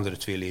dan de andere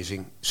 2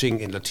 lezingen. Zing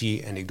in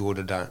Latijn en ik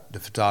doe daar de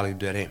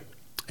vertaling erin.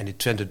 En in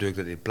Twente doe ik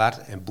dat in Plat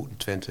en boeten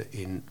Twente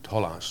in het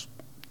Hollands.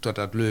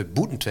 Totdat Leu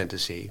boeten Twente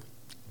zei,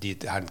 die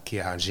het een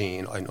keer gaan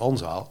zingen in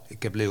onze zaal.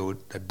 Ik heb Leo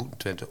dat boeten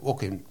Twente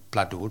ook in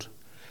Plat doet.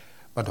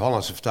 Maar de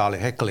Hollandse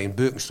vertaling heb ik alleen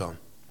beuken staan.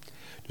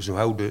 Dus nu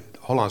hou de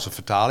Hollandse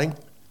vertaling.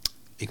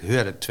 Ik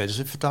hoor de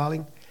Twentse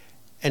vertaling.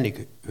 En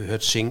ik hoor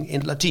het zingen in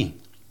het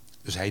Latijn.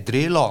 Dus hij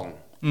 3 lang.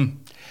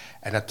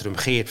 En dat er hem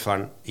gaat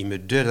van, je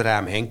moet door het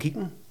raam heen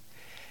kijken.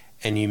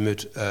 En je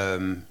moet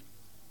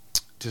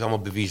het is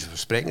allemaal bewijzen van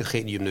spreken. Het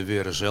gaat niet om de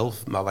woorden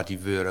zelf, maar wat die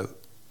woorden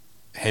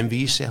hem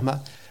wies, zeg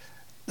maar.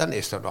 Dan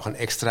is er nog een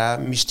extra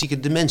mystieke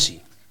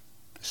dimensie.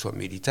 Een soort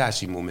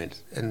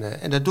meditatiemoment.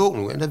 En dat doe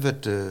ik nu. En dat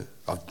werd,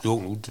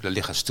 dat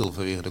ligt stil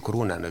vanwege de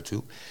corona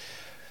natuurlijk.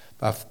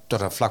 Maar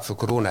tot aan vlak voor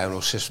corona hebben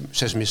we nog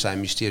 6 misdaad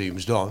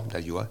mysteriums gedaan,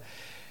 dat jaar.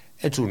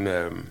 En toen,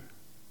 de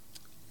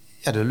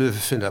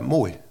Leuven vinden dat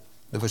mooi.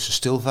 Daar wordt ze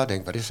stil van,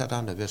 denk, wat is dat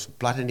dan? Dat werd ze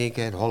plat in één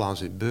keer, het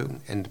Hollands in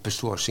beuken. En de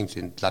pastoor zingt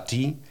in het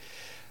Latijn.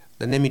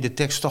 Dan neem je de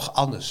tekst toch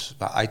anders.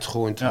 Waar uit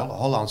gewoon het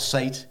Hollands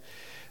zegt,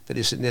 dan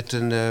is het net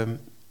een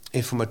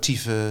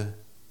informatieve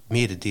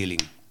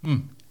mededeling.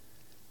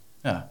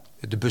 Ja.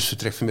 De bus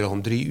vertrekt vanmiddag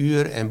om 3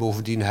 uur en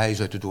bovendien hij is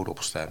uit de dood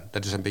opgestaan.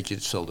 Dat is een beetje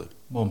hetzelfde.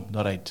 Bom,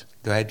 dat rijdt.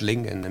 Daar heet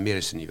Ling en meer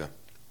is er niet meer.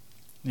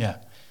 Ja.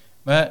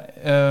 Maar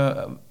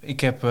ik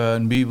heb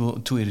een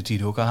Bijbel toen in de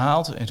tijd ook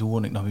gehaald. En toen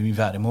woonde ik nog bij mijn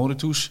vader in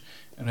Morentoes.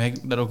 En dan heb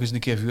ik dat ook eens een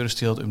keer voor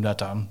gesteld om dat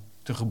dan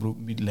te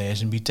gebruiken bij het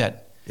lezen bij Ted.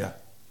 Ja.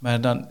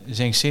 Maar dan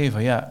zeg ze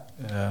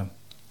van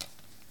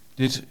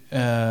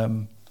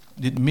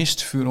dit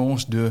mist voor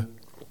ons de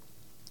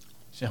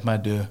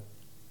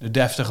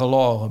deftige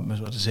laag, om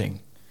zo te zeggen.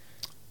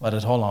 Wat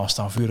het Hollands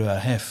dan voor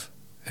heeft.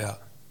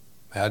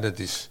 Ja, dat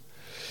is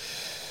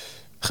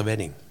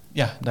gewenning.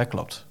 Ja, dat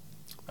klopt.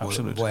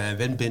 Absoluut. Waar je aan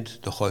wend bent,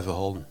 dan gooi je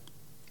verholden.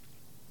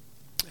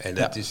 En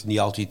dat is niet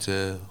altijd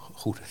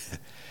goed.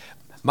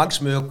 Max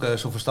me ook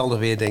zo verstandig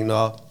weer denkt,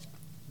 nou,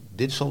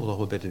 dit zal toch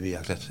wel beter weer.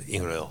 Ik zeg,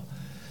 in ruil.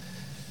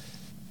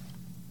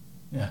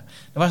 Ja.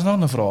 Er was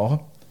nog een vraag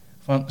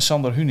van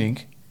Sander Hunink.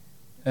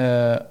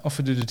 Of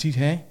we de tijd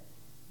hebben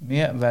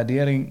meer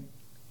waardering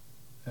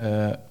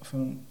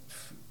van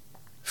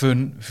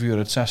voor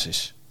het sas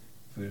is.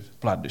 Voor het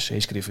plat, dus hij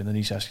schreef en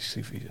niet sas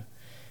geschreven.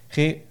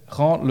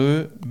 Gewoon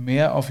leu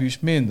meer of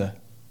juist minder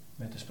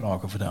met de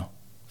sprake vandaan.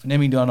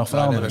 Verneem je daar nog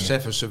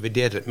veranderingen? Ze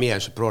waardeert het meer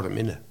en ze praat het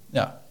minder.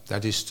 Ja.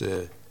 Dat is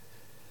het.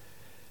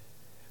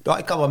 Nou,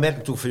 ik kan wel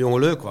merken toen ik van Jonge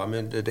Leuk kwam,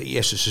 in de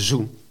eerste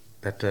seizoen.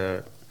 Dat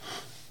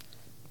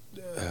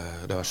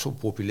was zo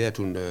populair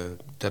toen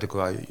dat ik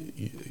wel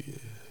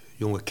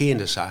jonge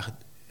kinderen zag.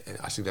 En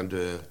als ik dan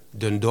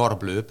de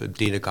dorp loop, het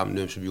Denenkamp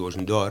Numse bij ons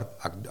een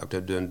dorp, als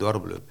ik de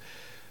dorp loop,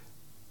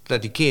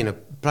 dat die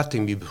kinderen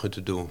platting mee begonnen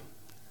te doen.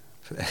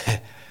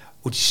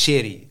 Uit die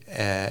serie.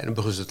 En dan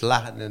begonnen ze te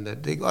lachen. En dan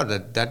denk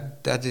ik,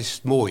 dat is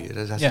het mooie.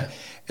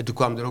 En toen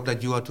kwam er ook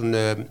dat jaar, toen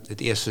het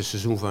eerste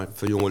seizoen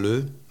van Jonge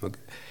Leu,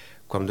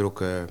 kwam er ook,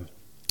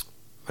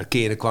 maar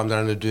kinderen kwamen er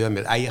aan de deur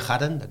met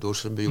eiergatten. Dat doen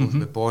ze bij ons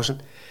met pauzen.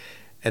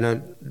 En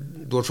dan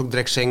door ze ook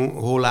direct zeggen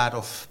hoe laat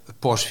of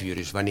pausvuur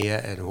is, wanneer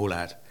en hoe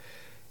laat.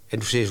 En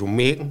toen zei ze om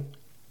meken,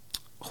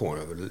 gewoon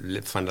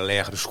van de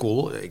lagere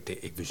school.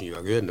 Ik wist niet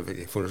wat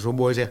ik vond het zo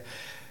mooi zeg.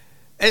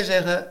 En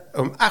zeggen,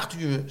 om 8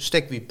 uur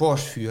stek we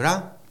pausvuur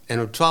aan en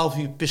om 12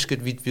 uur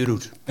pisket wie het weer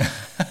roet.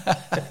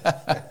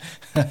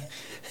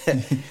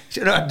 Ik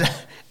zei, nou,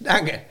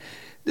 dank je.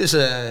 Dus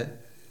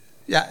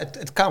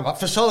het kan wel.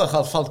 Verzorgd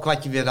valt het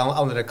kwartje weer aan de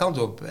andere kant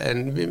op.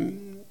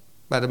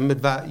 Maar er moet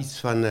wel iets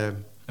van...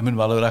 Dat moet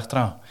wel heel erg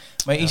trouw.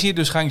 Maar je ziet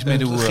dus gangs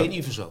met... Het gaat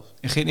niet vanzelf.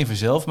 Het gaat niet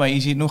vanzelf, maar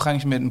je ziet nog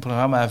gangs met een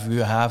programma voor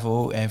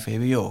HAVO en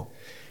VWO.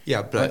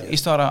 Ja,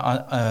 is daar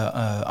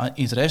een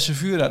interesse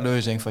voor dat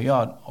je denkt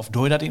van of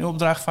doe je dat in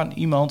opdracht van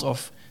iemand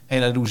of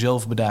dat doe je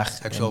zelf bedacht?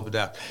 Ik heb zelf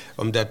bedacht.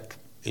 Omdat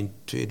in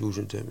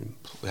 2000,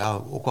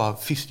 ook al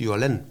 15 jaar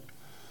geleden,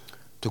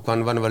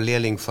 toen waren we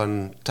leerling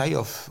van Thij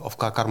of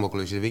Karmo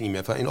College, dat weet ik niet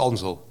meer, van in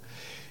Onsel.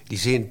 Die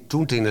zijn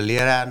toen tegen de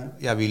leraar,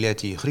 wie leert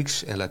die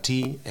Grieks en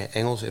Latijn en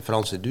Engels en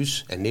Frans en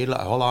Duits en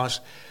Nederlands en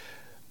Hollands.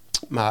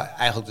 Maar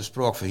eigenlijk de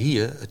spraak van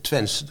hier, het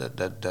Twentsk,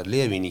 dat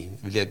leren we niet.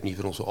 We leren het niet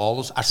van onze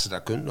ouders, als ze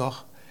dat kunt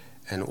nog.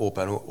 En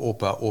opa en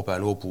opa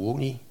ook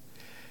niet.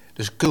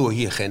 Dus kunnen we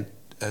hier geen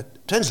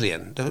Twentsk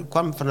leren. Dat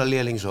kwam van de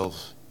leerling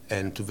zelf.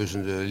 En toen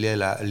wisten de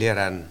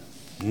leraar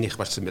niet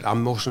wat ze met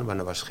aan moesten, want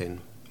er was geen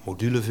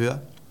module voor.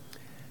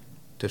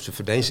 Toen heeft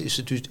het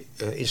Verdensinstituut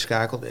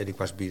inschakeld en ik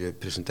was bij de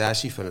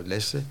presentatie van het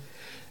lessen.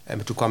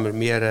 En toen kwam er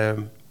meer...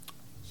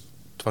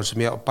 Toen was ze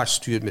meer apart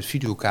gestuurd met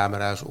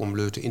videocamera's om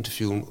leuk te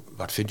interviewen.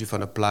 Wat vindt u van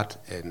het Plat?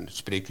 En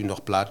spreekt u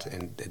nog Plat?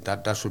 En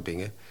dat soort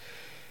dingen.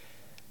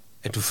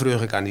 En toen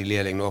vroeg ik aan die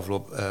leerling nog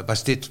afloop,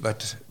 was dit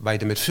waar je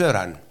er met vuur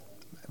aan?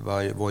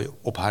 Waar je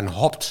op haar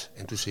hopt.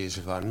 En toen zei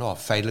ze van, nou,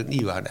 feitelijk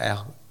niet. We hadden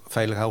eigenlijk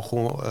feitelijk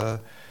gewoon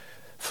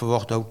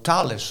verwacht dat ook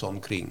taalles zou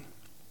krijgen.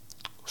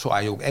 Zo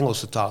als je ook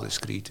Engelse taalles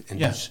krijgt. En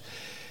ja.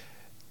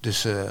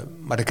 Dus,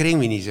 maar dat kregen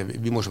we niet.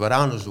 We moesten wat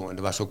anders doen. En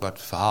er was ook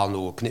wat verhalen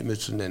over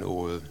knipmutsen en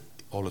over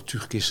alle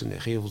tuigkisten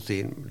en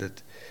gevelteen.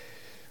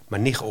 Maar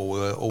niet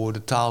over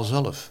de taal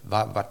zelf.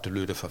 Wat de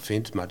leur ervan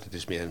vindt. Maar het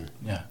is meer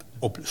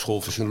op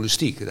school voor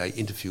journalistiek. Dat je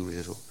interviewt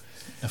en zo.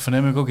 Dat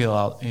verneem ik ook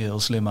heel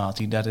slim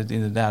uit. Dat het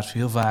inderdaad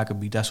heel vaker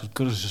bij dat soort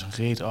cursussen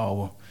gaat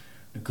over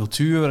de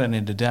cultuur en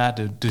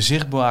inderdaad de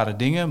zichtbare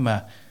dingen.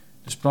 Maar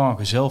de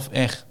sprake zelf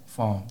echt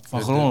van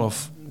grond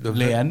of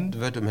leren. De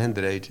werd hem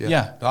Hendreed,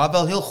 ja. Nou,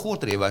 wel heel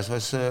goed erin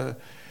was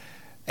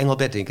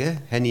Engelbert, denk ik, hè?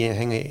 Henny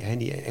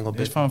Engelbert. Dat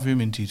is van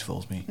Vuurmintiet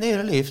volgens mij. Nee,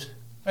 dat leeft.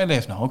 Hij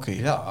leeft nog, oké.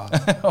 Ja,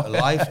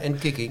 live en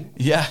kicking.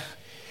 Ja.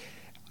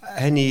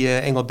 Henny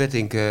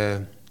Engelbettink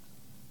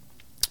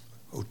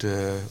uit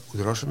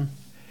Rossum.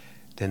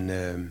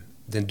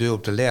 Den deur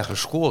op de lagere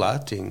school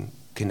uit. Toen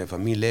kinderen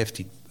van mijn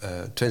leeftijd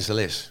Twentse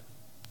les.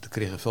 Daar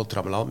kregen veel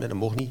trammeland met, dat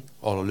mocht niet.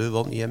 Alle leu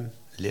wilden niet hem,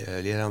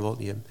 leraar wilden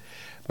niet hem.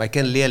 Maar ik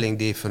ken een leerling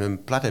die van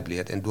hun Plat heeft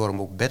geleerd en door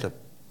hem ook beter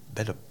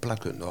Plat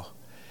kunt nog.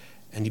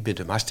 En die bent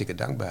hem hartstikke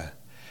dankbaar.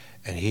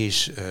 En hij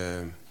is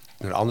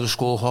naar een andere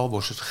school gegaan,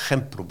 was het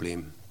geen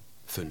probleem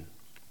van.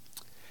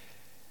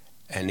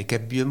 En ik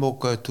heb hem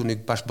ook, toen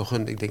ik pas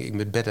begon, ik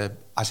denk,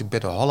 als ik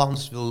beter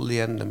Hollands wil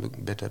leren, dan moet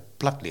ik beter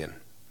Plat leren.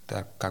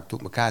 Daar kan ik het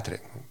op elkaar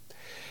trekken.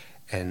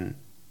 En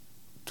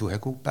toen heb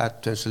ik ook een paar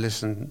Twentse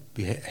lessen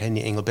bij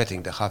Henny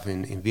Engelbetting. Daar gaf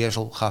in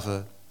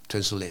Wearldspråke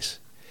Twentse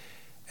les.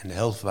 En de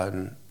helft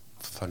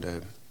van de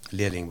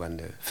leerlingen waren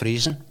de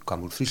Friezen,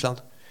 kwam uit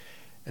Friesland.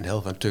 En de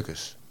helft van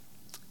Tukkers.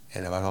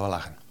 En daar waren we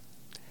lachen.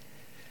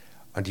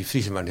 Want die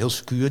Friesen waren heel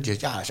secuur. Die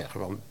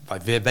zeiden,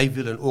 wij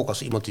willen ook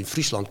als iemand in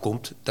Friesland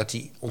komt, dat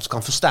hij ons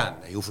kan verstaan.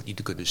 Hij hoeft het niet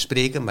te kunnen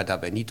spreken, maar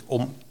daarbij niet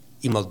om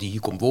iemand die hier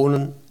komt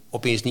wonen,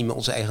 opeens niet meer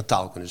onze eigen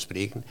taal kunnen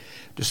spreken.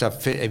 Dus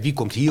wie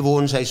komt hier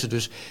wonen, zei ze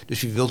dus.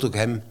 Dus wie wilt ook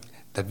hem,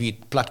 dat wie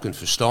het Plat kunt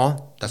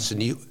verstaan, dat ze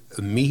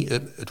niet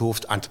het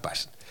hoofd aan te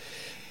passen.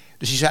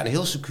 Dus die zaten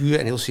heel secuur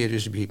en heel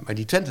serieus gebleven. Maar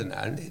die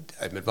Twentenaren,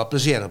 met wat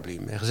plezier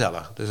gebleven en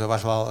gezellig. Dus dat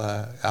was wel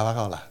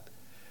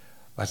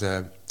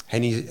lachen.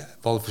 Henny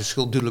wil het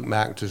verschil duidelijk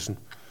maken tussen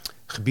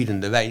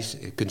gebiedenderwijs.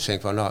 Je kunt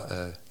zeggen van,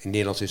 in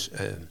Nederlands is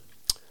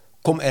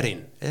kom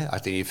erin. Hè?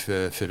 Als hij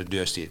even voor de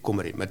deur staat, kom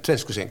erin. Maar het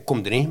Twentsk kun je zeggen,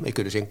 kom erin. Maar je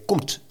kunt zeggen,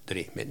 komt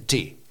erin, met een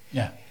T.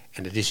 Ja.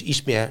 En dat is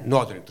iets meer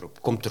nadruk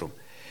erop, komt erom.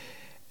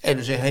 En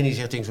dan zegt Henny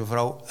tegen zijn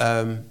vrouw,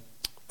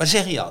 wat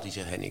zeg je altijd,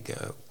 zegt Henny,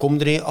 kom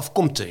erin of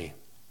komt erin?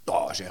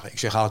 Nou, ik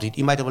zeg altijd,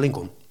 iemand er wel in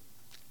komt.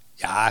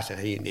 Ja, zeg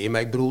hij, nee,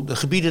 maar ik bedoel de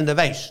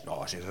gebiedenderwijs.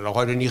 Nou, zeg dan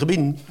ga je er niet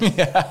gebieden.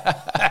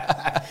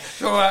 Ja.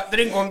 Zo,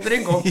 erin komt.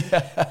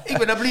 Ja. Ik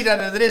ben er blij dat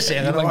het er is,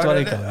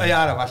 zeggen.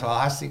 Ja, dat was wel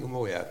hartstikke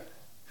mooi, ja.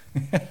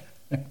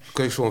 Daar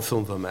kun je zo'n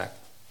film van maken.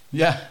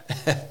 Ja.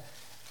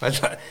 Dat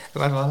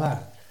was wel laag.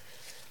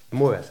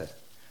 Mooi was het.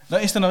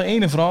 Nou is er nog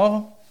één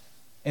vraag.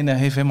 En dat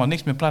heeft helemaal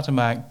niks met Plat te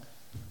maken.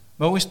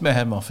 Maar hoe is het met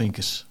Herman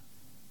Finkers?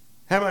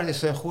 Herman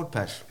is groot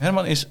pas.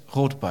 Herman is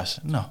groot pas.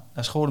 Nou,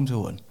 dat is groot om te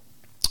horen.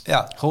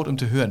 Ja. Groot om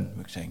te horen,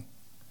 moet ik zeggen.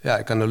 Ja,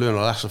 ik kan de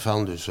leunen achter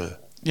van, dus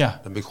ja,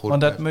 dan ben ik goed.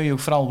 Want dat moet je ook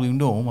vooral blijven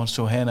doen, want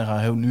zo heen gaan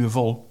heel een uur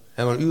vol.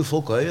 Ja, maar een uur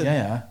vol kan je?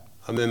 Ja.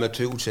 Dan ben je met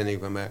 2 uitzendingen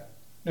bij mij.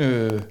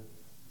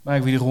 Maar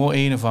ik wil er gewoon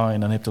één van en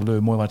dan heb je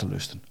leuk mooi wat te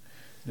lusten.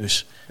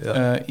 Dus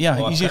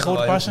je ziet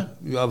groot passen?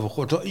 Ja, voor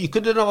goed. Je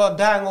kunt er nog wat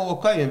dagen over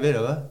kan je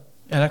willen, hè?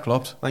 Ja, dat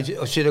klopt. Want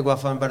je zit ook wel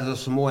van, maar dat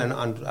is zo mooi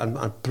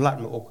aan Plat,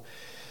 maar ook.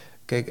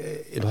 Kijk,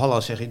 in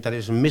Holland zeg je, dat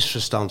is een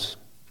misverstand.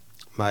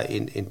 Maar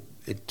in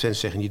Twents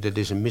zeg je niet, dat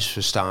is een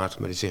misverstaand,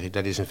 maar dan zeg je,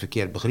 dat is een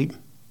verkeerd begrip.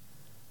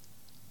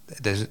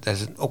 Dat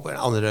is ook een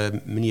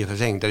andere manier van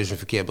zeggen, dat is een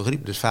verkeerd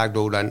begrip. Dus vaak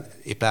door dan,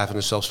 in plaats van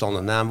een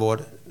zelfstandig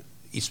naamwoord,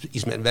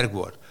 iets met een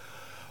werkwoord.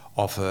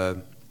 Of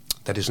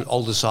dat is een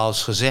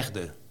Oldenzaals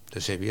gezegde.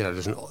 Dus zeg je, dat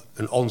is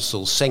een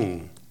onsel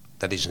zeng.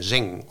 Dat is een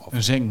zeng. Of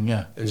een zeng,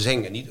 ja. Een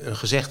zeng, en niet een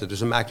gezegde. Dus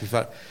dan maak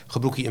je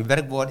gebruik je een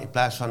werkwoord in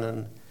plaats van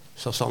een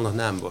zelfstandig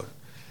naamwoord.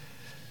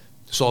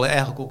 Dat zal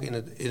eigenlijk ook in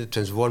het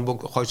Twents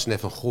woordenboek, gooit ze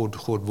net een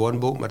groot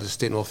woordenboek, maar dat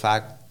is nog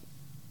vaak,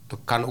 dat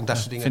kan ook dat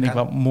soort dingen. Vind ik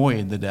wel mooi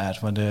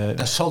inderdaad. Maar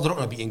dat zal er ook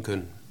nog bij in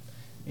kunnen.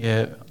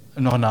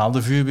 Nog een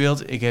ander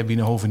voorbeeld. Ik heb hier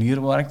een hovenier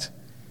gewerkt.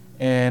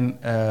 En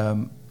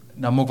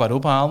dan moet ik wat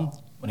ophalen.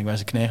 Want ik was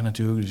een knecht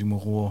natuurlijk, dus ik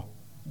moet gewoon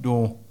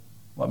doen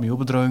wat mijn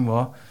opbedrijving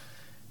was.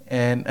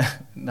 En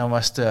dan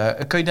was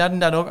het, kun je dat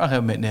inderdaad ook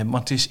nog metnemen,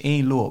 want het is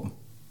 1 lopen.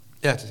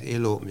 Ja, het is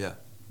 1 lopen, ja.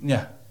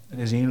 Ja, het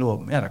is 1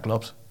 lopen. Ja, dat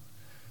klopt.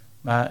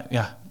 Maar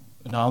ja,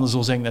 een ander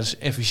zal zeggen dat is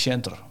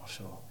efficiënter of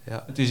zo.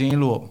 Ja. Het is 1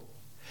 lopen.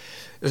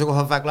 Het is ook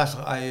wel vaak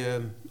lastig als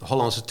je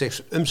Hollandse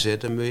tekst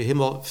omzet. Dan moet je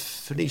helemaal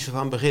verliezen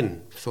van het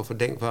begin. Zo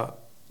verdenken van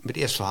met het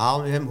eerste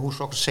verhaal met hem, hoe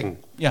zou ik het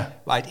zingen? Ja.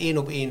 Waar je het 1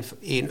 op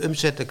 1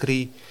 omzet, dan krijg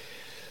je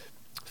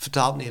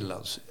vertaald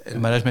Nederlands.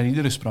 Maar dat is met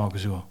iedere sprake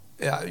zo.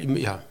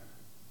 Ja.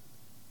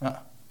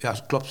 Ja,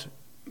 klopt.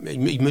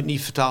 Je moet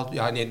niet vertaald...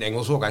 Ja, in het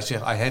Engels ook. Hij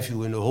zegt, I have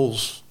you in the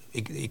holes.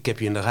 Ik heb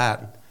je in de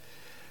gaten.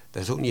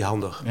 Dat is ook niet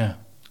handig. Ja.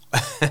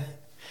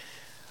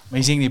 Maar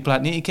je zingt die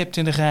Plat, nee, ik heb het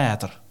in de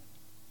gaten.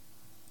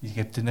 Ik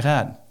heb het in de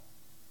gaten.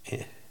 Ja.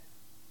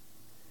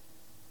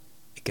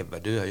 Ik heb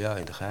wat deur, ja,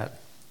 in de gaten.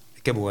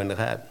 Ik heb hoe in de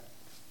gaten.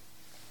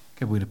 Ik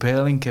heb hoe in de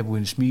peiling, ik heb hoe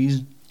in de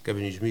smiezen. Ik heb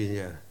in de smiezen,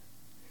 ja.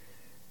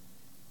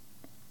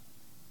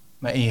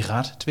 Maar 1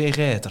 gaat, 2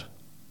 gaten.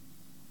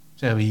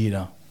 Zeggen we hier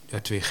dan. Ja,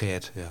 2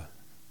 gaten, ja.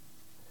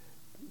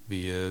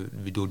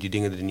 Wie doet die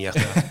dingen er niet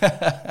achter?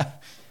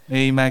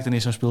 Nee, je maakt er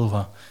niet zo'n spul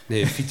van.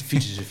 Nee,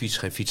 fietsen is een fiets,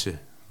 geen fietsen.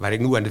 Waar ik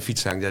nu aan de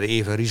fiets hang, dat is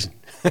Eva Riesen.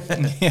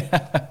 Ja,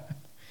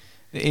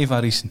 de Eva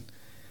Riesen.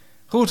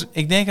 Goed,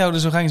 ik denk dat we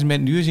zo gaan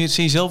met nu zitten.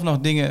 Zie je zelf nog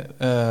dingen,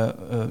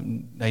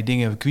 dat je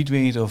dingen kwijt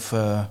weet of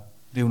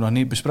die we nog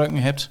niet besproken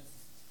hebt?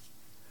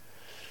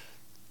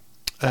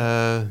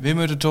 Wie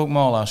moet het ook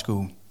mal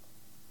aanskoen?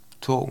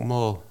 Toch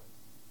mal.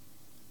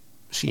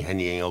 Misschien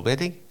Henny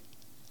Engelbetting.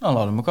 Nou,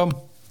 laat hem maar komen.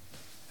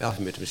 Ja,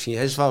 misschien.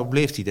 Hij is wel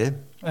bleef hij, hè?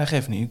 Dat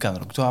geeft niet, ik kan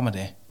er ook toe met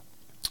hè.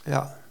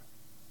 Ja.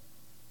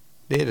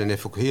 Nee, dan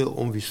heeft ook heel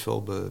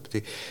onwisvol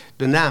betekend.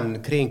 De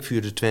naam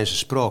Kringvuur de Twentse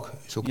Sprook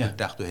is ook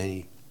bedacht door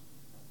Henny.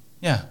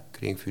 Ja.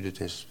 Kringvuur de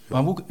Twentse Sprook.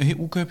 Maar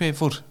hoe kun je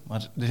voor?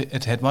 Want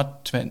het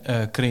wat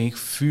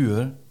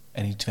Kringvuur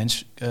en die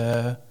Twents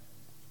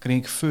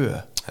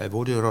Kringvuur. Hij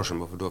woont in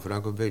Rossum, of door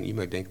Frank of weet ik niet,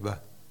 maar ik denk wel.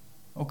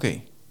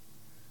 Oké.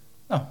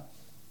 Nou,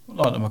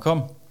 laat hem maar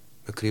komen.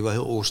 Ik kreeg wel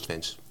heel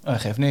Oost-Twents. Dat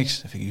geeft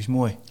niks, dat vind ik iets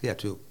mooi. Ja,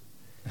 tuurlijk.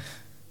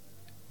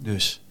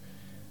 Dus,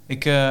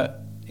 ik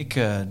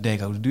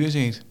denk ook de duur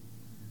ziet.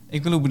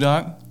 Ik wil u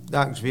bedanken.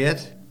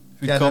 Dankensweerd.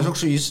 Ja, dat is ook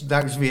zoiets.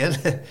 Dankensweerd.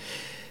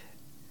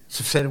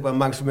 Ze zijn ook wel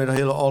mensen met een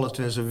hele oude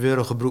Twentse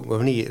woorden gebruikt,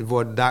 maar niet. Het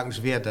woord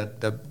dankensweerd,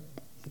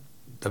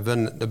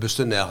 dat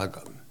bestond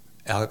eigenlijk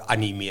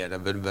niet meer.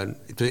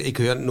 Ik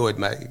hoor het nooit,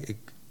 maar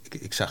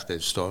ik zag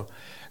het staan.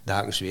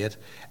 Dankensweerd.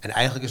 En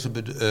eigenlijk is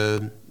het,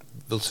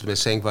 wil ze met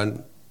zeggen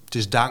van, het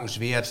is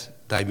dankensweerd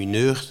dat je me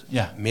neugt,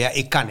 maar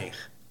ik kan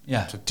niet.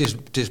 Ja.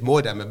 Het is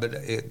mooi dat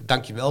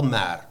dankjewel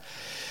maar.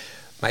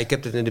 Maar ik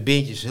heb het in de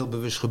beentjes heel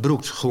bewust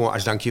gebruikt. Gewoon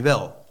als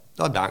dankjewel.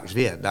 Nou,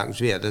 dankensweer.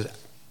 Dat is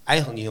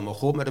eigenlijk niet helemaal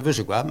goed, maar dat wist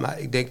ik wel. Maar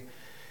ik denk,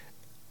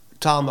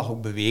 taal mag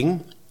ook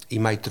bewegen. Je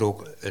mag er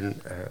ook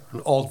een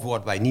oud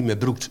woord waar je niet meer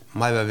gebruikt,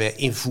 maar waar we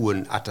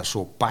invoeren als dat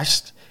zo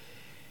past.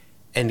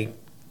 En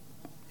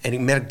ik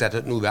merk dat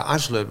het nu weer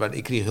aansluit, want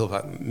ik kreeg heel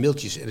vaak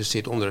mailtjes en er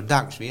zit onder het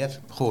dankensweer.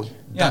 Gewoon,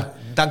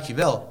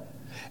 dankjewel.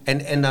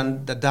 En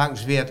dan dat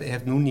dankensweer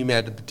heeft nu niet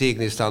meer de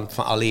betekenis dan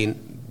van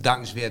alleen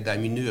dankensweer dat je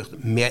me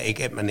neugt, meer ik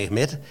heb me niet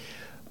met.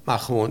 Maar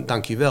gewoon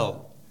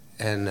dankjewel.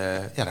 En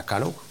dat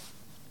kan ook.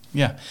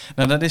 Ja,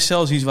 nou dat is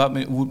zelfs iets wat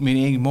mijn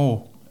eigen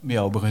mo met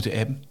jou begint te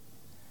hebben.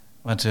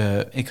 Want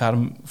ik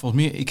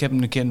heb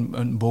hem een keer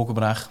een boek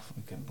gebracht.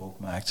 Ik heb een boek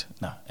gemaakt.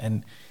 Nou,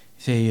 en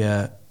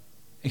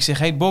ik zeg,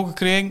 hij boek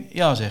gekregen?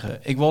 Ja, zeggen.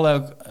 Ik wil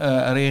ook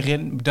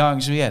reageren,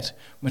 dankensweer.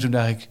 Maar toen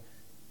dacht ik,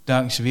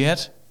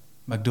 dankensweer,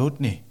 maar ik doe het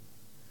niet.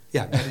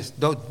 Ja,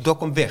 dat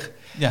komt weg.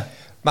 Ja.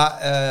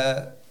 Maar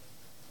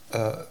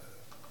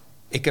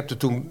ik heb er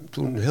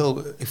toen heel...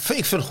 Ik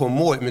vind het gewoon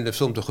mooi om in de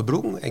film te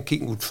gebruiken. En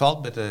kijken hoe het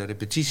valt met de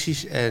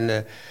repetities. En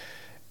het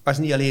was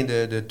niet alleen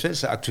de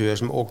Twentse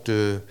acteurs, maar ook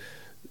de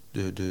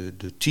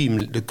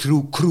team, de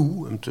crew.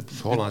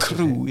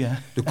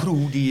 De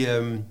crew die...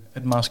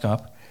 het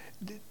maatschap.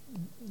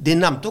 Die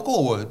nam het ook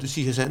over. Dus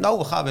die zei, nou,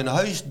 we gaan weer naar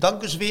huis.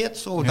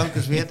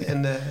 Dankensweerd.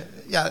 En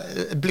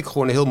het blik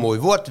gewoon een heel mooi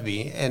woord te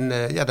weer. En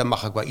daar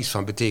mag ik wel iets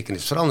van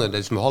betekenis veranderen.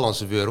 Dat is mijn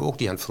Hollandse woorden ook.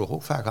 Die aan het vroeg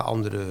ook vaak een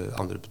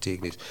andere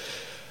betekenis.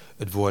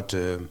 Het woord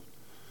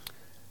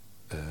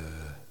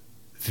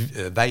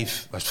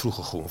wijf was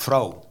vroeger gewoon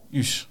vrouw.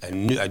 Juist.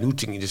 En nu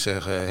ging je dus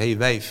zeggen, hey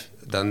wijf.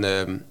 Dan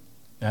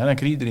dan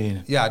krijg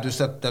iedereen. Ja, dus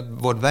dat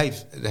woord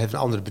wijf dat heeft een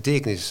andere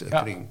betekenis.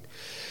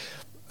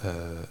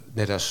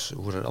 Net als,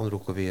 hoe dat andere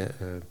ook alweer...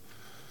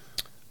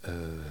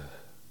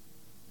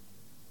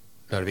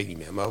 dat weet ik niet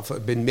meer. Maar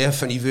ik ben meer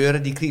van die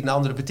woorden, die krijgen een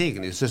andere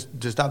betekenis.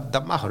 Dus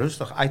dat mag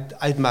rustig.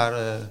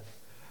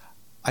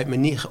 Uit me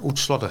niet uit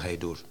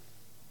slotterigheid door.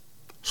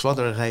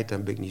 Slotterigheid,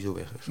 dan ben ik niet zo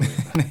weg.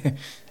 Nee,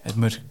 het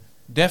moet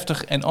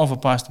deftig en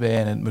onverpast bij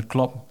en het moet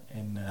kloppen.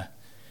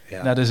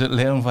 En dat is het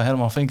leren van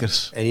Herman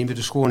Finkers. En je moet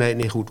de schoonheid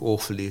niet goed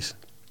oogverlies.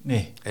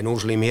 Nee. En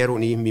ons limheer ook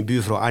niet. Mijn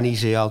buurvrouw Annie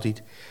zei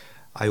altijd...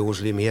 Als je ons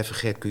limheer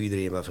vergeet, kun je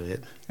iedereen wel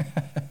vergeten.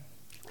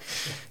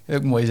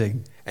 Ook mooi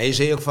zeggen. En je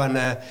zei ook van...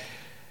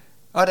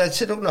 dat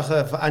zit ook nog...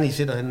 van Annie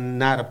zit nog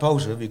na de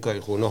pauze. Wie kan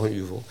je gewoon nog een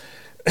uur vol.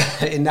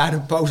 En na de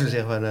pauze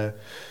zeg van... dat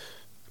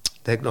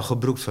heb ik nog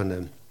gebruikt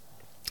van...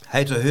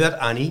 hij te hoort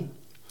Annie...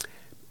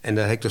 En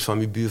dat heb ik dus van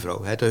mijn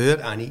buurvrouw. Hij te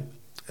hoort Annie...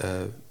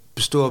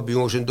 bestoort bij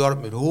ons in het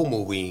dorp met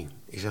homo-wien.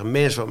 Ik zeg,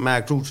 mens, wat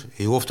maakt goed?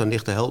 Je hoeft dan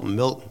niet te helpen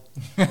melken.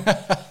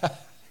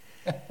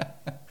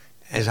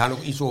 En ze hadden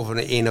ook iets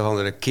over een of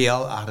andere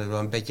keel, achter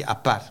een beetje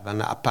apart, van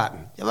een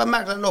aparten. Ja, wat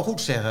maakt dat nog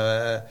goed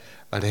zeggen?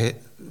 Want we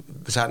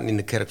zaten in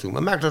de kerk toen.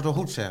 Wat maakt dat nog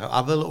goed zeggen?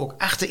 Al willen ook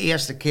achter de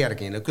eerste kerk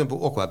in, dan kunnen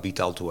we ook wat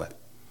Beatles toe.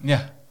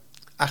 Ja.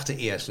 Achter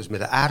eerst, dus met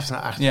de aars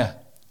naar achter.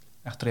 Ja,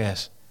 achter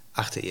eerst.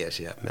 Achter eerst,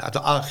 ja.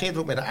 Al geeft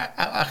ook met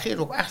de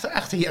ook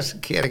achter de eerste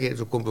kerk in,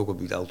 zo komt ook wat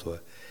Beatles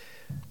toe.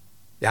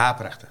 Ja,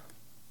 prachtig.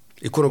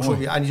 Ik kon ook zo,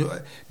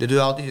 de deur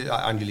altijd,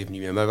 Annie liep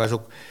niet meer, maar was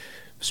ook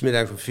 's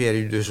middags om 4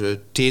 uur dus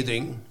thee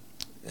drinken.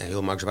 En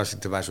heel makkelijk was ik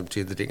te was om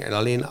thee te drinken.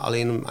 En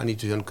alleen om Annie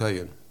te gaan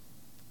kuien.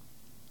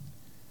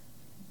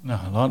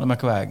 Nou, laat het maar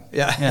kwijt.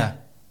 Ja.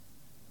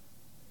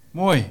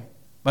 Mooi.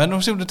 Maar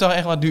nog zit het toch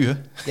echt wat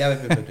duur. Ja, we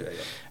hebben het duur, ja.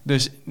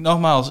 Dus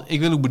nogmaals, ik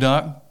wil u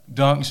bedanken.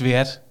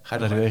 Dankensweerd. Ga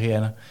dat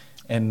reageren.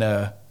 En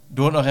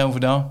doe het nog even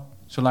gedaan,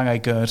 zolang je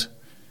kunt.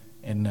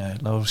 En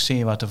laten we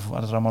zien wat er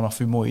allemaal nog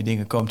voor mooie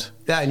dingen komt.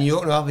 Ja, en je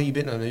ook nog, je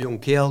bent nog een jong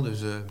kerel, dus...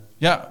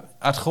 ja,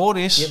 het goed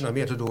is... Je hebt nog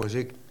meer te doen dan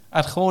ik.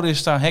 Het goed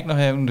is, dan hek nog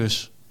even,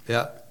 dus...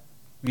 Ja.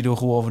 Wie doet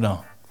gewoon over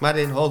dan? Maar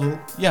in Holdoe.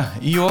 Ja,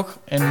 hier ook.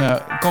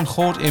 En komt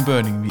goed in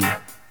Burning weer.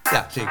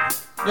 Ja, zeker.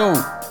 Yo!